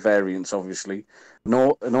Baneblade variants, obviously.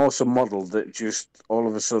 No, an awesome model that just all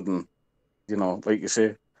of a sudden, you know, like you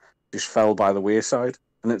say, just fell by the wayside,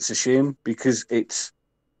 and it's a shame because it's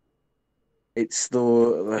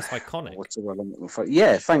iconic. What's the word I'm looking for?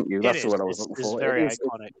 Yeah, thank you. That's the word I was looking for. It's very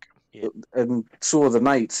iconic. Yeah. And so are the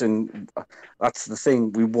Knights, and that's the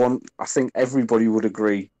thing we want. I think everybody would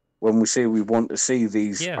agree when we say we want to see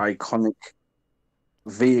these iconic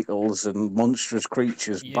vehicles and monstrous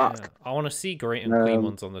creatures back. I want to see Great and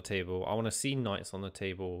Clemons on the table. I want to see Knights on the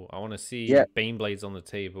table. I want to see Baneblades on the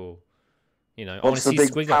table. You know, I want to see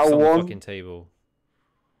Squig-Ups on the fucking table.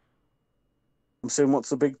 I'm saying, what's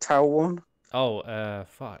the big Tau one? Oh,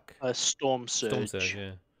 fuck. Storm Surge. Storm Surge,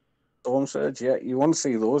 yeah. Storm Surge, yeah. You want to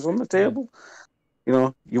see those on the table? You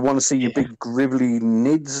know, you want to see your big gribbly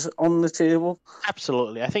nids on the table?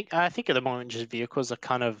 Absolutely. I think at the moment just vehicles are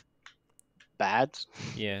kind of bad.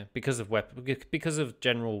 Yeah, because of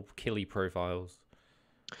general killy profiles.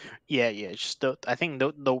 Yeah. Just I think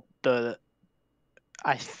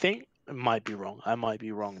I think it might be wrong. I might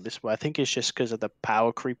be wrong this way. I think it's just because of the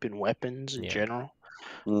power creep in weapons in general.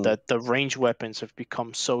 That the range weapons have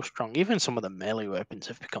become so strong. Even some of the melee weapons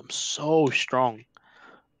have become so strong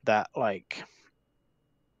that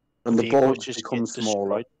and the ball just becomes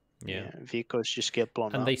smaller. Yeah, vehicles just get blown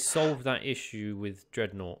up. And they solved that issue with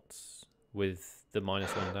dreadnoughts with the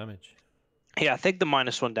 -1 damage. Yeah, I think the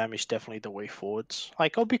 -1 damage is definitely the way forwards.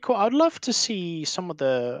 It'll be cool. I'd love to see some of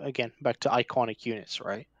the, again, back to iconic units,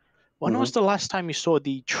 right? When was the last time you saw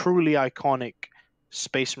the truly iconic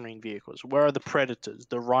Space Marine vehicles? Where are the Predators,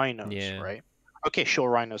 the Rhinos, right? Okay, sure,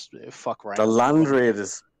 Rhinos. Fuck Rhinos. The Land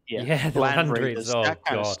Raiders. Yeah, the Land Raiders. Oh, that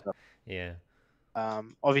kind God. of stuff. Yeah.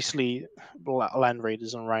 Obviously, Land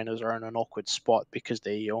Raiders and Rhinos are in an awkward spot because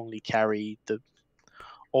they only carry the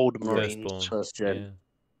old Marines. First gen.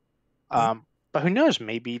 But who knows?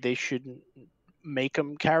 Maybe they should make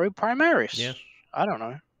them carry Primaris. Yeah. I don't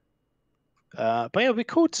know. But it would be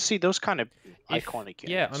cool to see those kind of iconic units.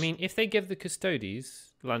 Yeah, I mean, if they give the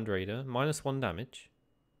Custodes Land Raider -1 damage,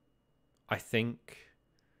 I think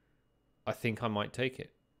I might take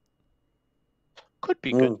it. Could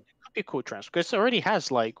be good. Could be a cool transfer because it already has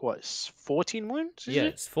 14 wounds.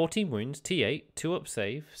 It's 14 wounds, T8, 2 up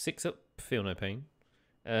save, 6 up feel no pain.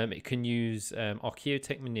 It can use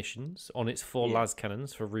Archaeotech munitions on its 4 las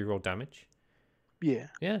cannons for reroll damage. Yeah.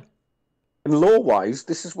 Yeah. And lore-wise,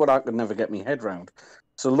 this is what I could never get my head around.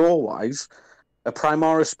 So lore-wise, a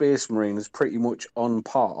Primaris Space Marine is pretty much on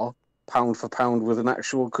par, pound for pound, with an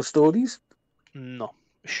actual Custodes? No,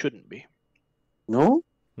 it shouldn't be. No?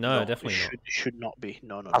 No, definitely not. It should not be.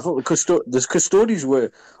 No. I thought the Custodes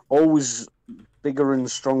were always bigger and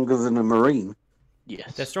stronger than a Marine.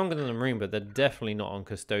 Yes. They're stronger than a Marine, but they're definitely not on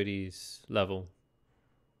Custodes level.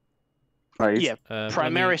 Right. Yeah,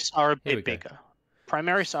 Primaris are a bit bigger.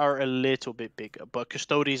 Primaris are a little bit bigger, but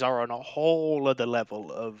Custodes are on a whole other level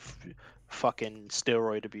of fucking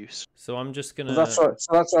steroid abuse. So I'm just gonna. That's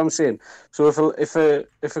what I'm saying. So if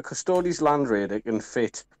a Custodes Land Raider can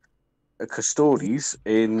fit a Custodes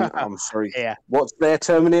in, I'm sorry, what's their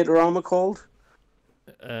Terminator armor called?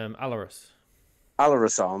 Alarus.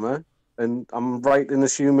 Alarus armor, and I'm right in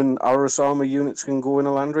assuming Alarus armor units can go in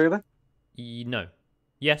a Land Raider? No.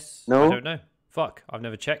 Yes. No. I don't know. Fuck. I've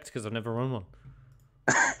never checked because I've never run one.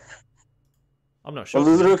 I'm not sure.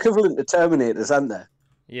 Well, they're equivalent to Terminators, aren't they?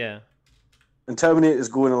 Yeah. And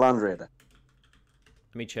Terminators go in a Land Raider.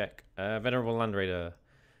 Let me check. Venerable Land Raider.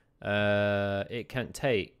 It can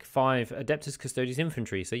take 5 Adeptus Custodes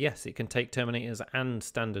infantry. So yes, it can take Terminators and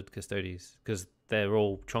standard Custodes because they're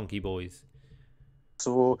all chunky boys.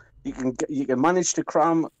 So you can manage to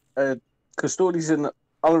cram Custodes in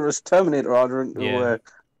Valorous Terminator Order into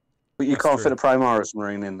but you That's can't true. fit a Primaris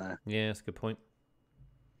Marine in there. Yeah, that's a good point.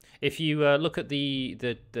 If you look at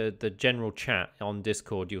the general chat on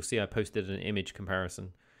Discord, you'll see I posted an image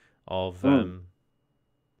comparison of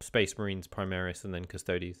Space Marines, Primaris, and then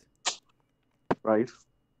Custodes. Right.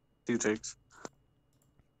 2 ticks.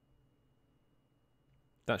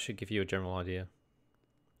 That should give you a general idea.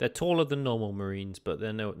 They're taller than normal Marines, but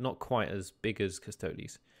they're not quite as big as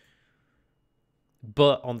Custodes.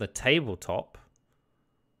 But on the tabletop,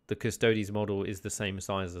 the Custodes model is the same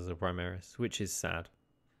size as a Primaris, which is sad.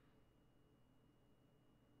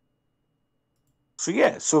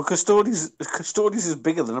 So Custodes is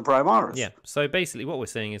bigger than a Primaris. Yeah, so basically what we're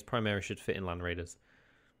saying is Primaris should fit in Land Raiders.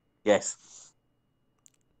 Yes.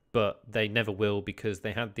 But they never will because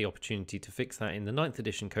they had the opportunity to fix that in the 9th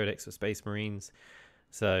edition Codex of Space Marines.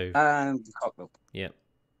 So And cock up. Yeah.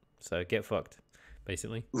 So get fucked,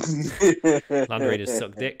 basically. Land Raiders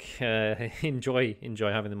suck dick. Enjoy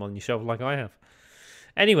having them on your shelf like I have.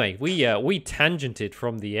 Anyway, we tangented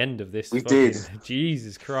from the end of this. We did.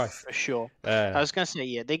 Jesus Christ. For sure. I was going to say,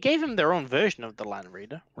 yeah, they gave him their own version of the Land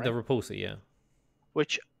Raider, right? The Repulsor, yeah.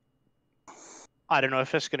 Which, I don't know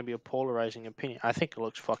if that's going to be a polarizing opinion. I think it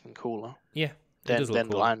looks fucking cooler. Yeah, than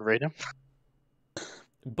the Land Raider.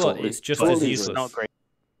 But it's just as useless. It's not great.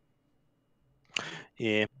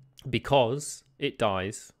 Yeah. Because it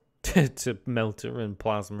dies to Melter and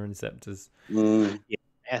Plasma and Scepters. Yeah,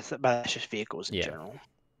 but that's just vehicles in general.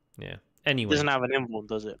 Yeah. Anyway. It doesn't have an emblem,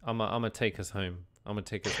 does it? I'm gonna take us home.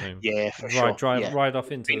 Yeah, for sure. Ride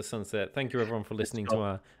off into the sunset. Thank you, everyone, for listening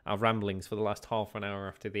to our ramblings for the last half an hour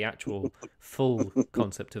after the actual full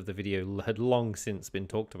concept of the video had long since been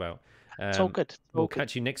talked about. It's all good. We'll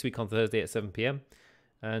catch you next week on Thursday at 7 p.m.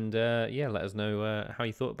 And let us know how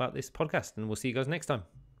you thought about this podcast, and we'll see you guys next time.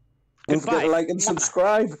 Don't forget to like and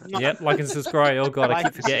subscribe. Yep, like and subscribe. Oh god, I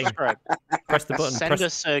keep forgetting. Press the button. Send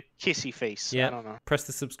us a kissy face. Yeah, I don't know. Press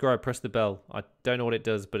the subscribe. Press the bell. I don't know what it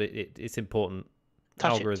does, but it's important.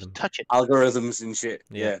 Touch it. Algorithms and shit.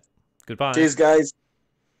 Yeah. Goodbye. Cheers, guys.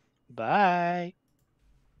 Bye.